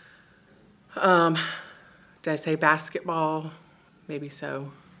 Did I say basketball? Maybe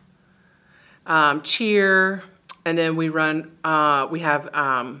so. Cheer, and then we run. We have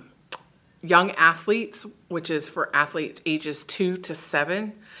young athletes, which is for athletes ages 2 to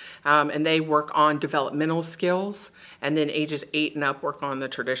 7, and they work on developmental skills. And then ages 8 and up work on the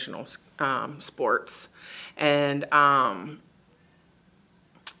traditional sports. And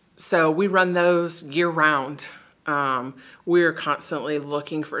so we run those year-round. We're constantly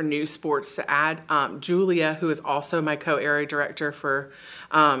looking for new sports to add. Julia, who is also my co-area director for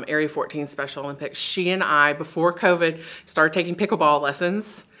Area 14 Special Olympics, she and I, before COVID, started taking pickleball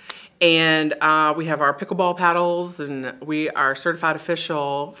lessons. And we have our pickleball paddles, and we are certified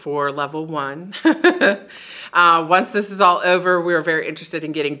official for level 1. Once this is all over, we are very interested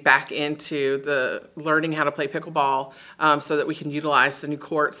in getting back into the learning how to play pickleball so that we can utilize the new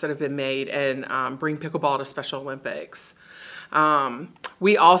courts that have been made and bring pickleball to Special Olympics.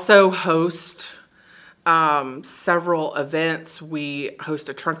 We also host several events. We host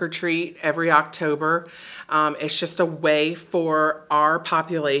a trunk or treat every October. It's just a way for our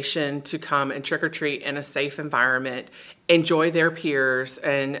population to come and trick or treat in a safe environment, enjoy their peers,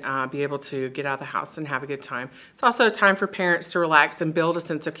 and be able to get out of the house and have a good time. It's also a time for parents to relax and build a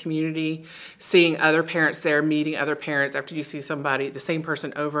sense of community, seeing other parents there, meeting other parents. After you see somebody, the same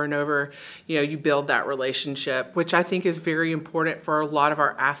person over and over, you build that relationship, which I think is very important for a lot of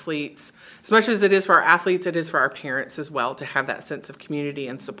our athletes. As much as it is for our athletes, it is for our parents as well to have that sense of community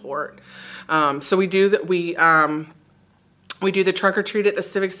and support. So we do that. We do the trunk or treat at the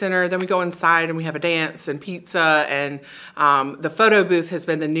Civic Center, then we go inside and we have a dance and pizza, and the photo booth has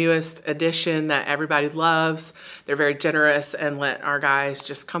been the newest addition that everybody loves. They're very generous and let our guys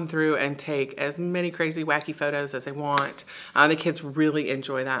just come through and take as many crazy, wacky photos as they want. The kids really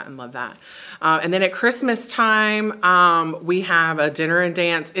enjoy that and love that. And then at Christmas time, we have a dinner and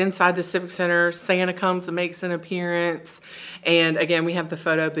dance inside the Civic Center. Santa comes and makes an appearance. And again, we have the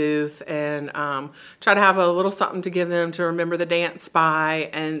photo booth and try to have a little something to give them to remember the dance by.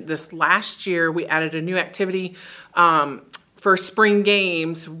 And this last year, we added a new activity for spring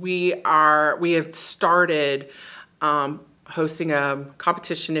games. We have started hosting a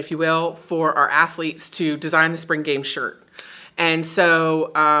competition, if you will, for our athletes to design the spring game shirt. And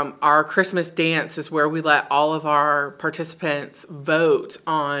so our Christmas dance is where we let all of our participants vote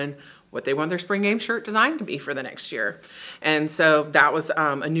on what they want their spring game shirt designed to be for the next year. And so that was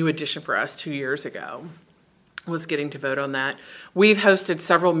a new addition for us 2 years ago, was getting to vote on that. We've hosted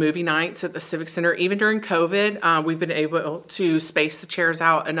several movie nights at the Civic Center. Even during COVID, we've been able to space the chairs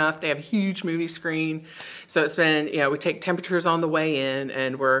out enough. They have a huge movie screen. So it's been, we take temperatures on the way in,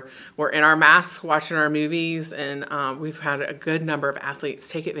 and we're in our masks watching our movies, and we've had a good number of athletes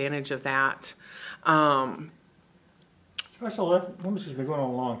take advantage of that. Special Olympics has been going on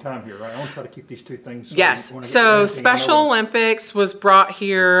a long time here, right? I want to try to keep these two things. Yes. So Special Olympics was brought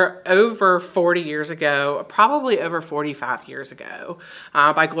here over 40 years ago, probably over 45 years ago,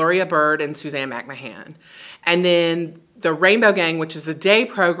 by Gloria Bird and Suzanne McMahon. And then the Rainbow Gang, which is the day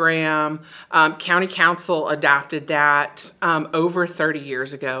program, County Council adopted that over 30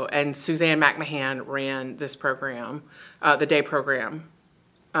 years ago, and Suzanne McMahon ran this program, the day program,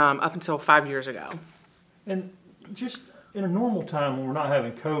 up until 5 years ago. And just in a normal time when we're not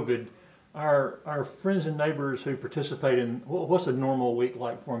having COVID, our friends and neighbors who participate in, what's a normal week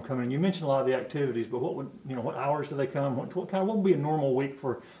like for them coming in? You mentioned a lot of the activities, but what hours do they come? What would be a normal week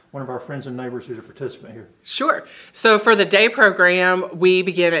for one of our friends and neighbors who's a participant here? Sure. So for the day program, we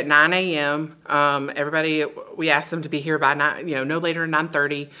begin at 9 a.m. Everybody, we ask them to be here by no later than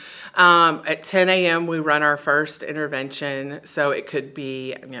 9:30. At 10 a.m. we run our first intervention. So it could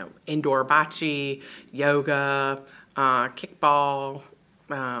be indoor bocce, yoga, kickball,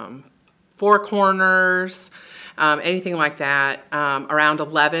 four corners, anything like that. Around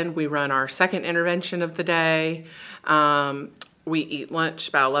 11, we run our second intervention of the day. We eat lunch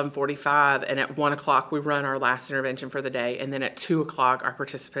about 11:45, and at 1 o'clock, we run our last intervention for the day. And then at 2 o'clock, our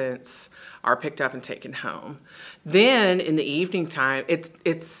participants are picked up and taken home. Then in the evening time,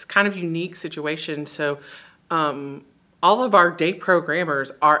 it's kind of a unique situation. So all of our day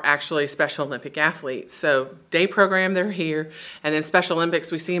programmers are actually Special Olympic athletes. So day program, they're here. And then Special Olympics,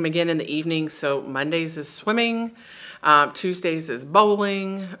 we see them again in the evening. So Mondays is swimming. Tuesdays is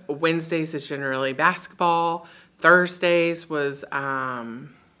bowling. Wednesdays is generally basketball. Thursdays was 8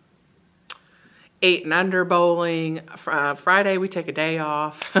 and under bowling. Friday, we take a day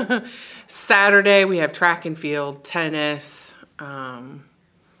off. Saturday, we have track and field, tennis,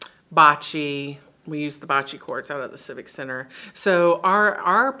 bocce. We use the bocce courts out at the Civic Center. So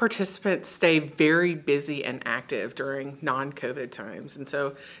our participants stay very busy and active during non-COVID times. And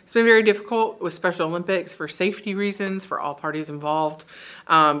so it's been very difficult with Special Olympics for safety reasons for all parties involved.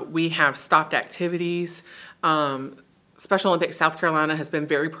 We have stopped activities. Special Olympics South Carolina has been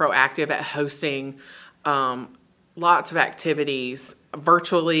very proactive at hosting lots of activities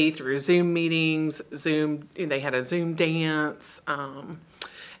virtually through Zoom meetings. They had a Zoom dance.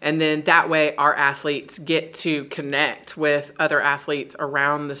 And then that way our athletes get to connect with other athletes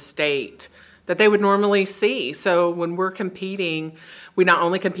around the state that they would normally see. So when we're competing, we not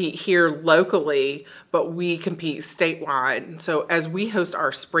only compete here locally, but we compete statewide. So as we host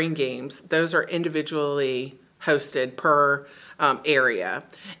our spring games, those are individually hosted per area.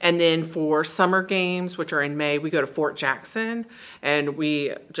 And then for summer games, which are in May, we go to Fort Jackson and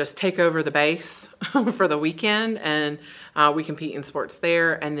we just take over the base for the weekend, and we compete in sports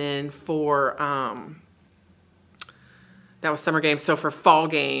there. And then for that was summer games. So for fall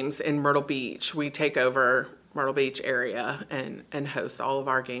games in Myrtle Beach, we take over Myrtle Beach area and host all of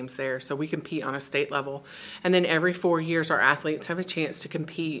our games there. So we compete on a state level. And then every 4 years, our athletes have a chance to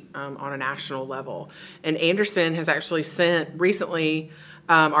compete on a national level. And Anderson has actually sent recently,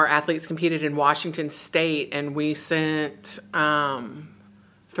 our athletes competed in Washington State, and we sent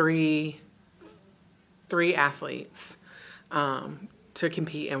three athletes to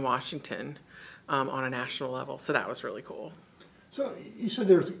compete in Washington on a national level. So that was really cool. So you said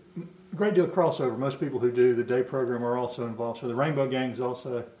there's a great deal of crossover. Most people who do the day program are also involved. So the Rainbow Gang is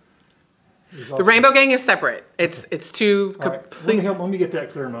also. The Rainbow Gang is separate. It's two complete. Right. Let me get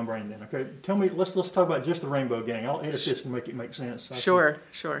that clear in my brain then. Okay, tell me. Let's talk about just the Rainbow Gang. I'll edit this and make it make sense. Sure.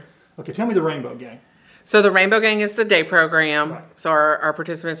 Okay, tell me the Rainbow Gang. So the Rainbow Gang is the day program. Right. So our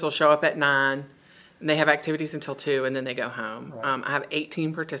participants will show up at 9. And they have activities until 2, and then they go home. Right. I have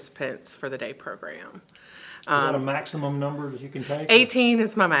 18 participants for the day program. Is that a maximum number that you can take? 18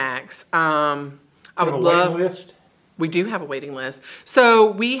 is my max. I would love. Waiting list? We do have a waiting list.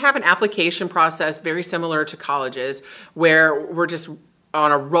 So we have an application process very similar to colleges, where we're just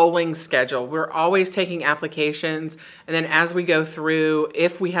on a rolling schedule. We're always taking applications, and then as we go through,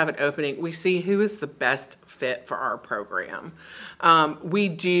 if we have an opening, we see who is the best fit for our program. We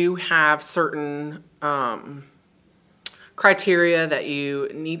do have certain criteria that you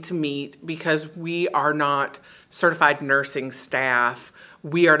need to meet, because we are not certified nursing staff.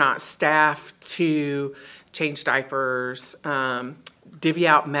 We are not staffed to change diapers, divvy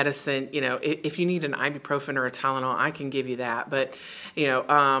out medicine. If you need an ibuprofen or a Tylenol, I can give you that. But,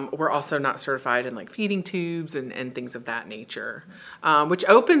 we're also not certified in feeding tubes and things of that nature, which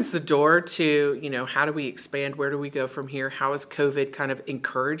opens the door to, how do we expand? Where do we go from here? How has COVID kind of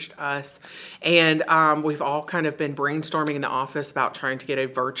encouraged us? And we've all kind of been brainstorming in the office about trying to get a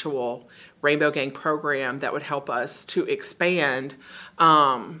virtual Rainbow Gang program that would help us to expand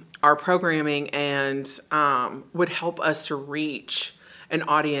our programming and would help us to reach an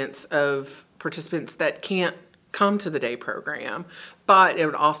audience of participants that can't come to the day program, but it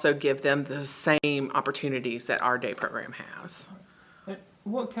would also give them the same opportunities that our day program has.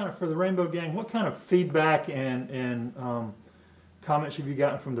 What kind of, for the Rainbow Gang, what kind of feedback and comments have you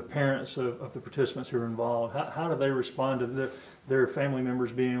gotten from the parents of the participants who are involved? How do they respond to their family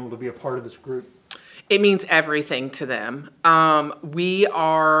members being able to be a part of this group? It means everything to them. We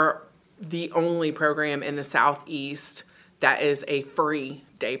are the only program in the Southeast that is a free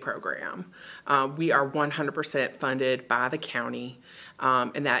day program. We are 100% funded by the county,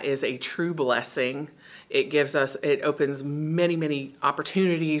 and that is a true blessing. It opens many, many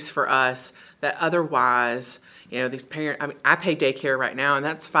opportunities for us that otherwise, these parents, I pay daycare right now, and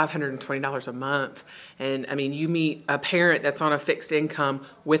that's $520 a month. And you meet a parent that's on a fixed income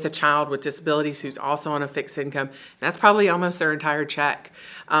with a child with disabilities who's also on a fixed income, and that's probably almost their entire check.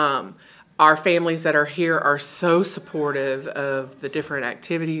 Our families that are here are so supportive of the different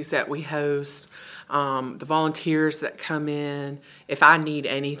activities that we host, the volunteers that come in. If I need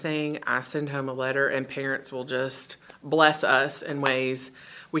anything, I send home a letter, and parents will just bless us in ways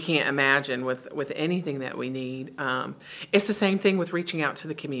we can't imagine with anything that we need. It's the same thing with reaching out to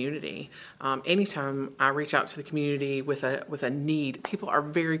the community. Anytime I reach out to the community with a need, people are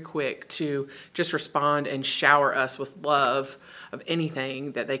very quick to just respond and shower us with love of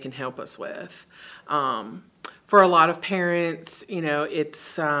anything that they can help us with. For a lot of parents,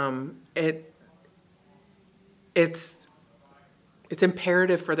 it's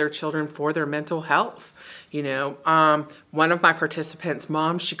imperative for their children for their mental health. One of my participants'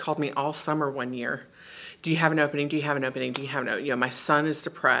 moms, she called me all summer one year. Do you have an opening? Do you have an opening? Do you have an opening? My son is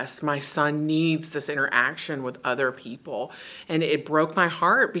depressed. My son needs this interaction with other people. And it broke my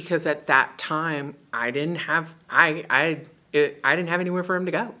heart because at that time I didn't have anywhere for him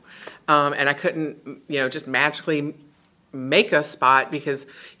to go. And I couldn't, just magically make a spot because,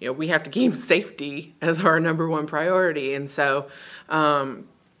 we have to keep safety as our number one priority. And so,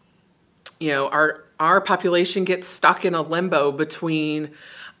 our population gets stuck in a limbo between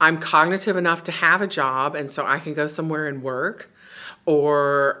I'm cognitive enough to have a job and so I can go somewhere and work,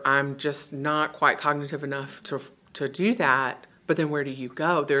 or I'm just not quite cognitive enough to do that. But then where do you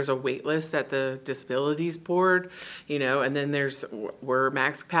go? There's a wait list at the disabilities board, and then we're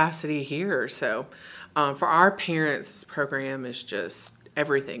max capacity here. So for our parents, this program is just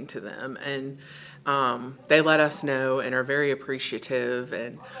everything to them. And they let us know and are very appreciative.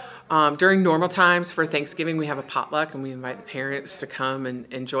 And during normal times for Thanksgiving, we have a potluck and we invite the parents to come and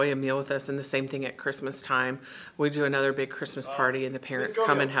enjoy a meal with us. And the same thing at Christmas time. We do another big Christmas party and the parents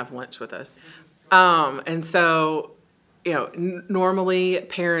come and have lunch with us. And so, normally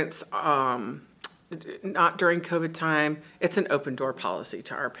parents, not during COVID time, it's an open door policy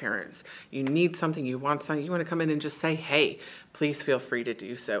to our parents. You need something, you want something, you want to come in and just say, hey, please feel free to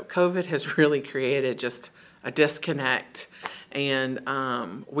do so. COVID has really created just a disconnect, and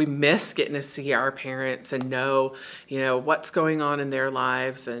we miss getting to see our parents and know, what's going on in their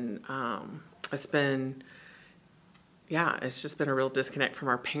lives. And it's just been a real disconnect from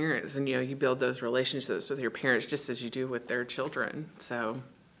our parents. And, you build those relationships with your parents just as you do with their children. So.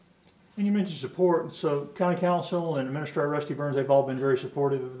 And you mentioned support. So County Council and Administrator Rusty Burns, they've all been very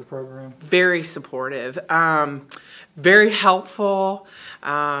supportive of the program. Very supportive. Very helpful.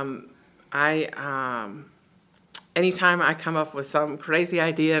 Anytime I come up with some crazy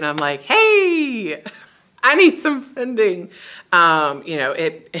idea and I'm like, hey, I need some funding.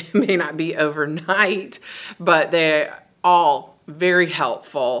 It may not be overnight, but they're all very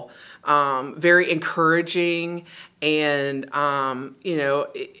helpful, very encouraging. And,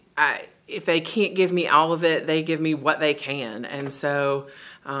 if they can't give me all of it, they give me what they can. And so,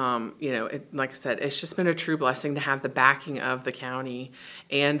 like I said, it's just been a true blessing to have the backing of the county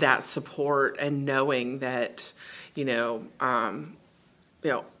and that support and knowing that,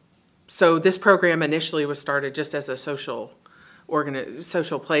 so this program initially was started just as a social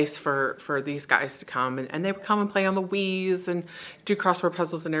place for these guys to come, and they would come and play on the Wii's and do crossword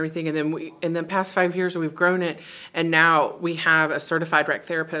puzzles and everything. And then in the past 5 years, we've grown it, and now we have a certified rec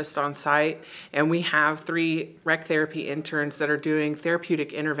therapist on site, and we have 3 rec therapy interns that are doing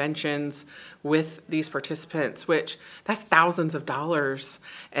therapeutic interventions with these participants, which that's thousands of dollars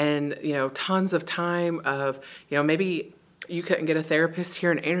and tons of time of maybe you couldn't get a therapist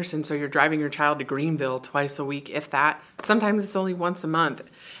here in Anderson, so you're driving your child to Greenville twice a week, if that. Sometimes it's only once a month.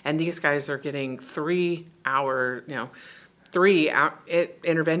 And these guys are getting 3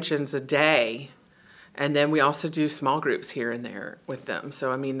 interventions a day. And then we also do small groups here and there with them.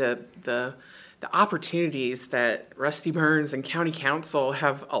 So, the the opportunities that Rusty Burns and County Council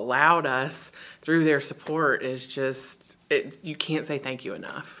have allowed us through their support is just, you can't say thank you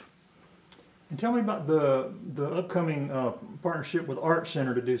enough. And tell me about the upcoming partnership with Art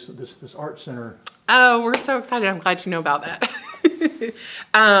Center to do this Art Center. Oh, we're so excited. I'm glad you know about that.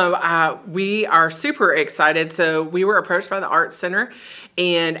 We are super excited. So we were approached by the Art Center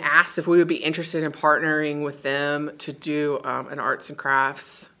and asked if we would be interested in partnering with them to do an arts and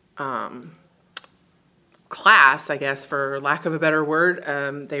crafts class, I guess, for lack of a better word.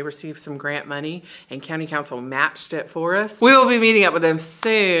 They received some grant money and County Council matched it for us. We will be meeting up with them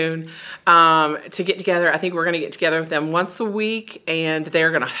soon to get together. I think we're going to get together with them once a week and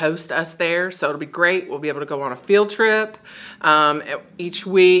they're going to host us there. So it'll be great. We'll be able to go on a field trip each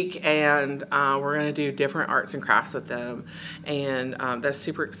week and we're going to do different arts and crafts with them. And that's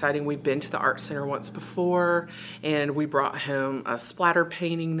super exciting. We've been to the Art Center once before and we brought home a splatter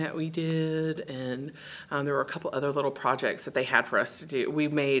painting that we did, and there were a couple other little projects that they had for us to do. We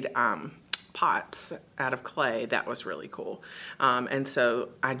made pots out of clay. That was really cool. And so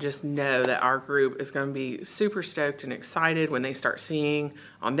I just know that our group is going to be super stoked and excited when they start seeing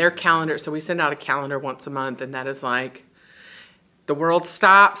on their calendar. So we send out a calendar once a month, and that is like the world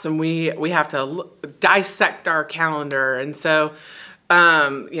stops and we have to dissect our calendar. And so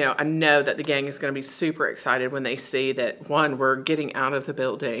I know that the gang is going to be super excited when they see that, one, we're getting out of the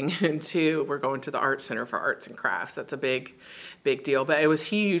building, and two, we're going to the Art Center for arts and crafts. That's a big, big deal. But it was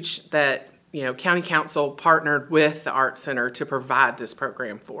huge that, County Council partnered with the Art Center to provide this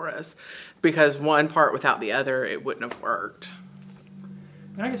program for us, because one part without the other, it wouldn't have worked.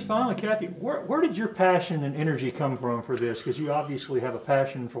 And I guess finally, Kathy, where did your passion and energy come from for this? Because you obviously have a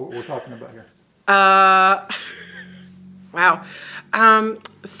passion for what we're talking about here. Wow.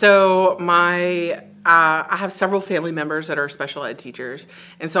 So I have several family members that are special ed teachers.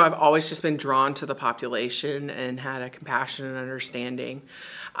 And so I've always just been drawn to the population and had a compassion and understanding.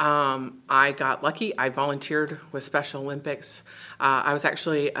 I got lucky. I volunteered with Special Olympics. I was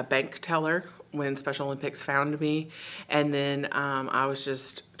actually a bank teller when Special Olympics found me. And then I was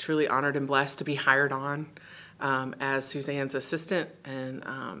just truly honored and blessed to be hired on as Suzanne's assistant, and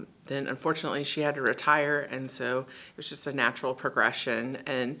then unfortunately she had to retire, and so it was just a natural progression.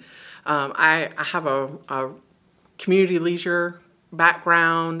 And I have a community leisure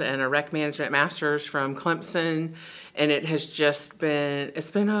background and a rec management master's from Clemson, and it has just been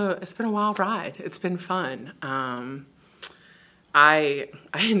a wild ride. It's been fun. I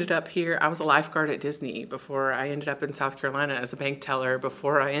ended up here. I was a lifeguard at Disney before I ended up in South Carolina as a bank teller,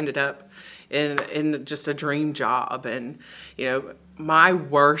 before I ended up in just a dream job. And, my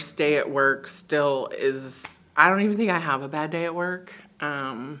worst day at work still is, I don't even think I have a bad day at work.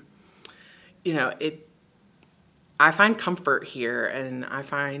 I find comfort here, and I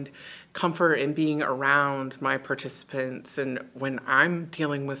find comfort in being around my participants. And when I'm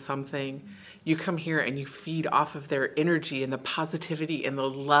dealing with something, you come here and you feed off of their energy and the positivity and the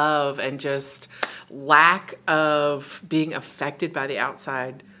love and just lack of being affected by the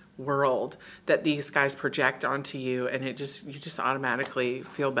outside world that these guys project onto you, and you just automatically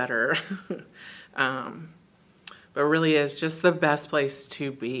feel better. But it really is just the best place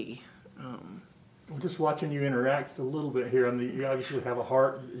to be. Just watching you interact a little bit here, you obviously have a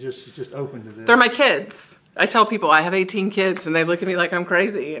heart just open to this. They're my kids. I tell people I have 18 kids, and they look at me like I'm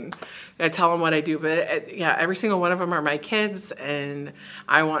crazy, and I tell them what I do. But every single one of them are my kids, and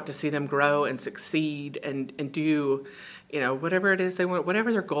I want to see them grow and succeed and do, whatever it is they want,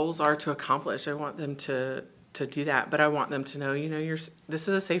 whatever their goals are to accomplish. I want them to do that, but I want them to know, this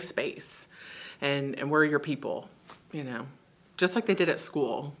is a safe space, and we're your people, just like they did at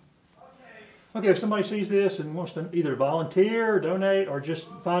school. Okay, if somebody sees this and wants to either volunteer, donate, or just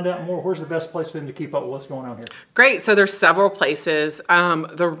find out more, where's the best place for them to keep up with what's going on here? Great. So there's several places.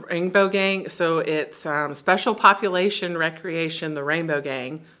 The Rainbow Gang, so it's Special Population Recreation, the Rainbow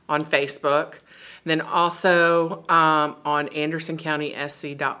Gang on Facebook. And then also on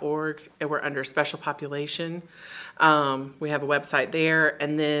AndersonCountySC.org, and we're under Special Population. We have a website there.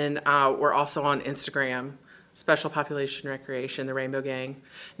 And then we're also on Instagram, Special Population Recreation, the Rainbow Gang.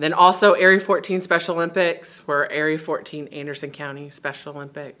 And then also Area 14 Special Olympics. We're Area 14 Anderson County Special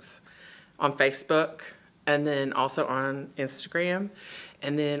Olympics on Facebook, and then also on Instagram.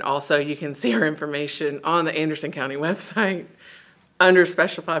 And then also you can see our information on the Anderson County website under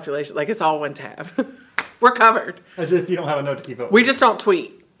Special Population. Like, it's all one tab. We're covered. As if you don't have a note to keep up with. We just don't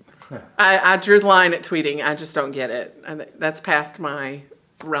tweet. I drew the line at tweeting. I just don't get it. That's past my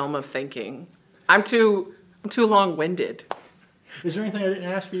realm of thinking. I'm too long-winded. Is there anything I didn't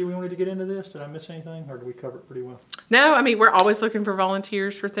ask you we wanted to get into this? Did I miss anything, or did we cover it pretty well? No, I mean, we're always looking for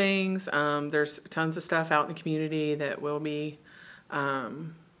volunteers for things. There's tons of stuff out in the community that we'll be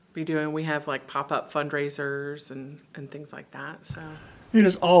doing. We have like pop-up fundraisers and things like that. So It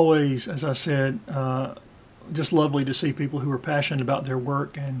is always, as I said, just lovely to see people who are passionate about their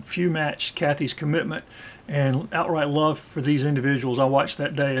work, and few match Kathy's commitment and outright love for these individuals. I watched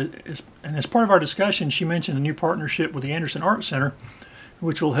that day, and as part of our discussion, she mentioned a new partnership with the Anderson Art Center,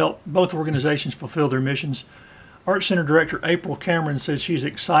 which will help both organizations fulfill their missions. Art Center Director April Cameron says she's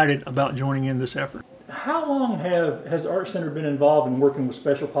excited about joining in this effort. How long has the Art Center been involved in working with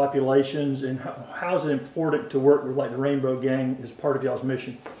special populations, and how is it important to work with like the Rainbow Gang as part of y'all's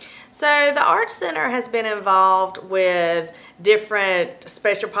mission? So the Art Center has been involved with different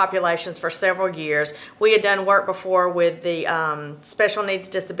special populations for several years. We had done work before with the Special Needs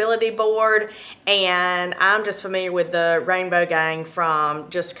Disability Board, and I'm just familiar with the Rainbow Gang from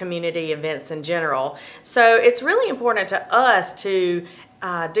just community events in general. So it's really important to us to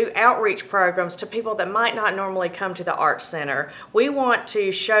do outreach programs to people that might not normally come to the Art Center. We want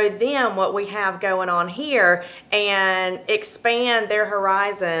to show them what we have going on here and expand their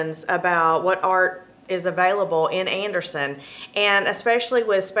horizons about what art is available in Anderson. And especially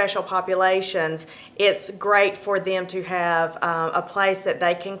with special populations, it's great for them to have a place that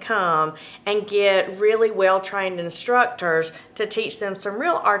they can come and get really well-trained instructors to teach them some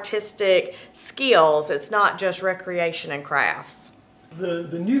real artistic skills. It's not just recreation and crafts.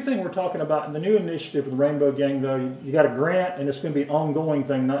 The new thing we're talking about in the new initiative with the Rainbow Gang, though, you got a grant, and it's going to be an ongoing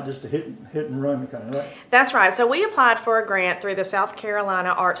thing, not just a hit and run kind of, right? That's right. So we applied for a grant through the South Carolina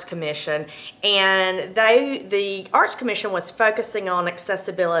Arts Commission, and the Arts Commission was focusing on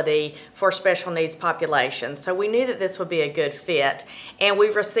accessibility for special needs populations. So we knew that this would be a good fit, and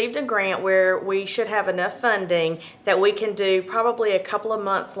we've received a grant where we should have enough funding that we can do probably a couple of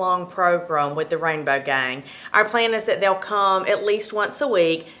months long program with the Rainbow Gang. Our plan is that they'll come at least once a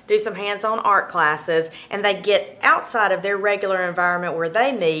week, do some hands-on art classes, and they get outside of their regular environment where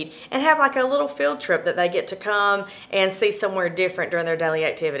they meet and have like a little field trip that they get to come and see somewhere different during their daily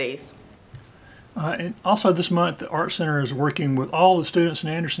activities. And also this month, the Art Center is working with all the students in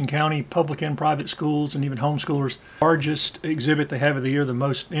Anderson County, public and private schools, and even homeschoolers. Largest exhibit they have of the year, the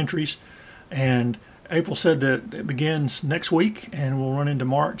most entries. And April said that it begins next week and will run into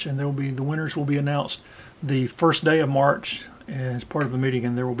March, and the winners will be announced the first day of March as part of the meeting,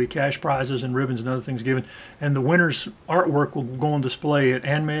 and there will be cash prizes and ribbons and other things given. And the winners' artwork will go on display at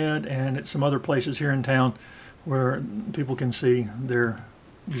ANMED and at some other places here in town where people can see their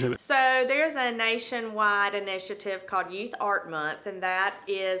exhibit. So there's a nationwide initiative called Youth Art Month, and that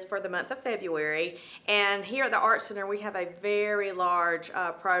is for the month of February. And here at the Art Center, we have a very large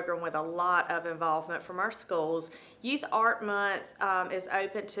program with a lot of involvement from our schools. Youth Art Month is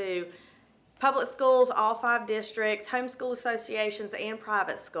open to public schools, all 5 districts, homeschool associations, and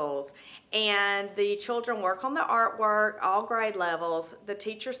private schools. And the children work on the artwork, all grade levels. The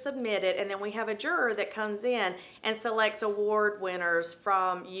teachers submit it, and then we have a juror that comes in and selects award winners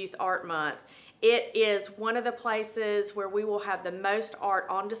from Youth Art Month. It is one of the places where we will have the most art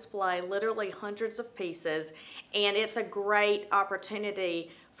on display, literally hundreds of pieces, and it's a great opportunity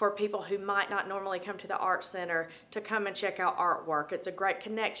for people who might not normally come to the Art Center to come and check out artwork. It's a great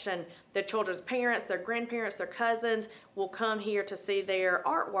connection. The children's parents, their grandparents, their cousins will come here to see their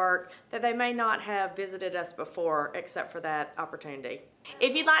artwork that they may not have visited us before except for that opportunity.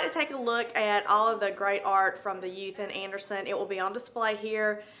 If you'd like to take a look at all of the great art from the youth in Anderson, it will be on display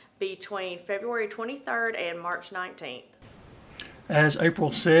here between February 23rd and March 19th. As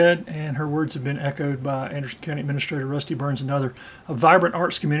April said, and her words have been echoed by Anderson County Administrator Rusty Burns and others, a vibrant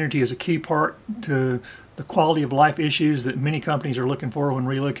arts community is a key part to the quality of life issues that many companies are looking for when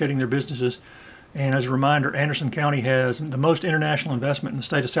relocating their businesses. And as a reminder, Anderson County has the most international investment in the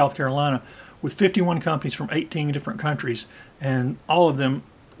state of South Carolina, with 51 companies from 18 different countries, and all of them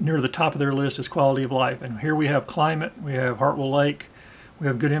near the top of their list is quality of life. And here we have climate, we have Hartwell Lake, we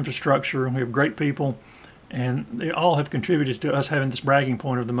have good infrastructure, and we have great people. And they all have contributed to us having this bragging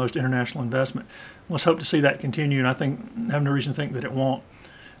point of the most international investment. Let's hope to see that continue, and I have no reason to think that it won't.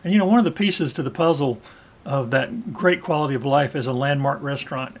 And you know, one of the pieces to the puzzle of that great quality of life is a landmark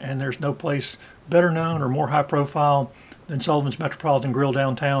restaurant, and there's no place better known or more high profile than Sullivan's Metropolitan Grill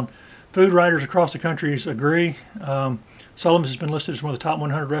downtown. Food writers across the country agree. Sullivan's has been listed as one of the top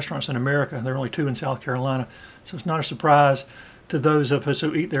 100 restaurants in America. There are only 2 in South Carolina, so it's not a surprise to those of us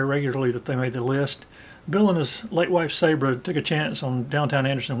who eat there regularly that they made the list. Bill and his late wife Sabra took a chance on downtown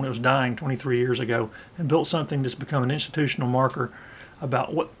Anderson when it was dying 23 years ago and built something that's become an institutional marker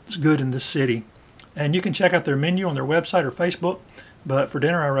about what's good in this city. And you can check out their menu on their website or Facebook. But for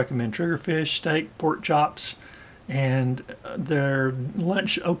dinner, I recommend triggerfish, steak, pork chops, and their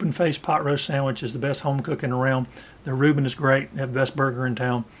lunch open-faced pot roast sandwich is the best home cooking around. Their Reuben is great. They have the best burger in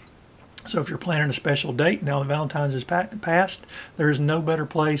town. So if you're planning a special date, now that Valentine's is past, there is no better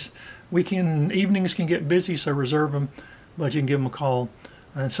place. Weekend evenings can get busy, so reserve them, but you can give them a call.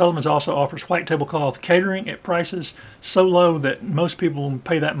 And Sullivan's also offers white tablecloth catering at prices so low that most people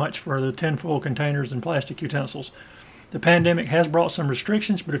pay that much for the tinfoil containers and plastic utensils. The pandemic has brought some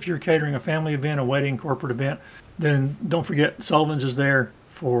restrictions, but if you're catering a family event, a wedding, corporate event, then don't forget Sullivan's is there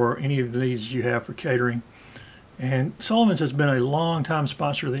for any of these you have for catering. And Sullivan's has been a long-time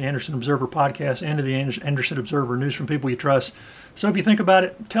sponsor of the Anderson Observer podcast and of the Anderson Observer News from People You Trust. So if you think about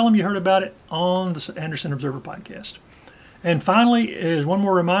it, tell them you heard about it on the Anderson Observer podcast. And finally, is one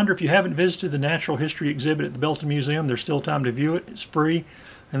more reminder, if you haven't visited the Natural History exhibit at the Belton Museum, there's still time to view it. It's free.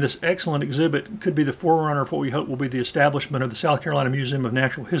 And this excellent exhibit could be the forerunner of what we hope will be the establishment of the South Carolina Museum of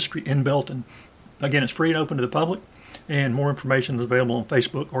Natural History in Belton. Again, it's free and open to the public, and more information is available on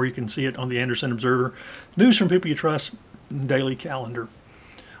Facebook, or you can see it on the Anderson Observer News from People You Trust daily calendar.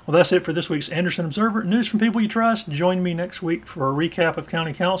 Well, that's it for this week's Anderson Observer News from People You Trust. Join me next week for a recap of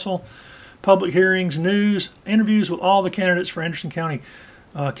County Council, public hearings, news, interviews with all the candidates for Anderson County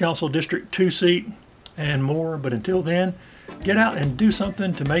Council District 2 seat, and more. But until then, get out and do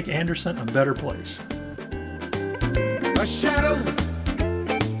something to make Anderson a better place. A shadow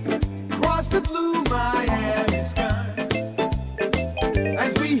across the blue Miami sky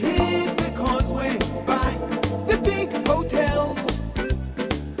as we hit the causeway by the big hotels.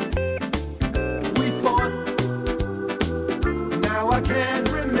 We fought, now I can't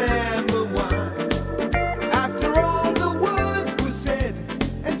remember.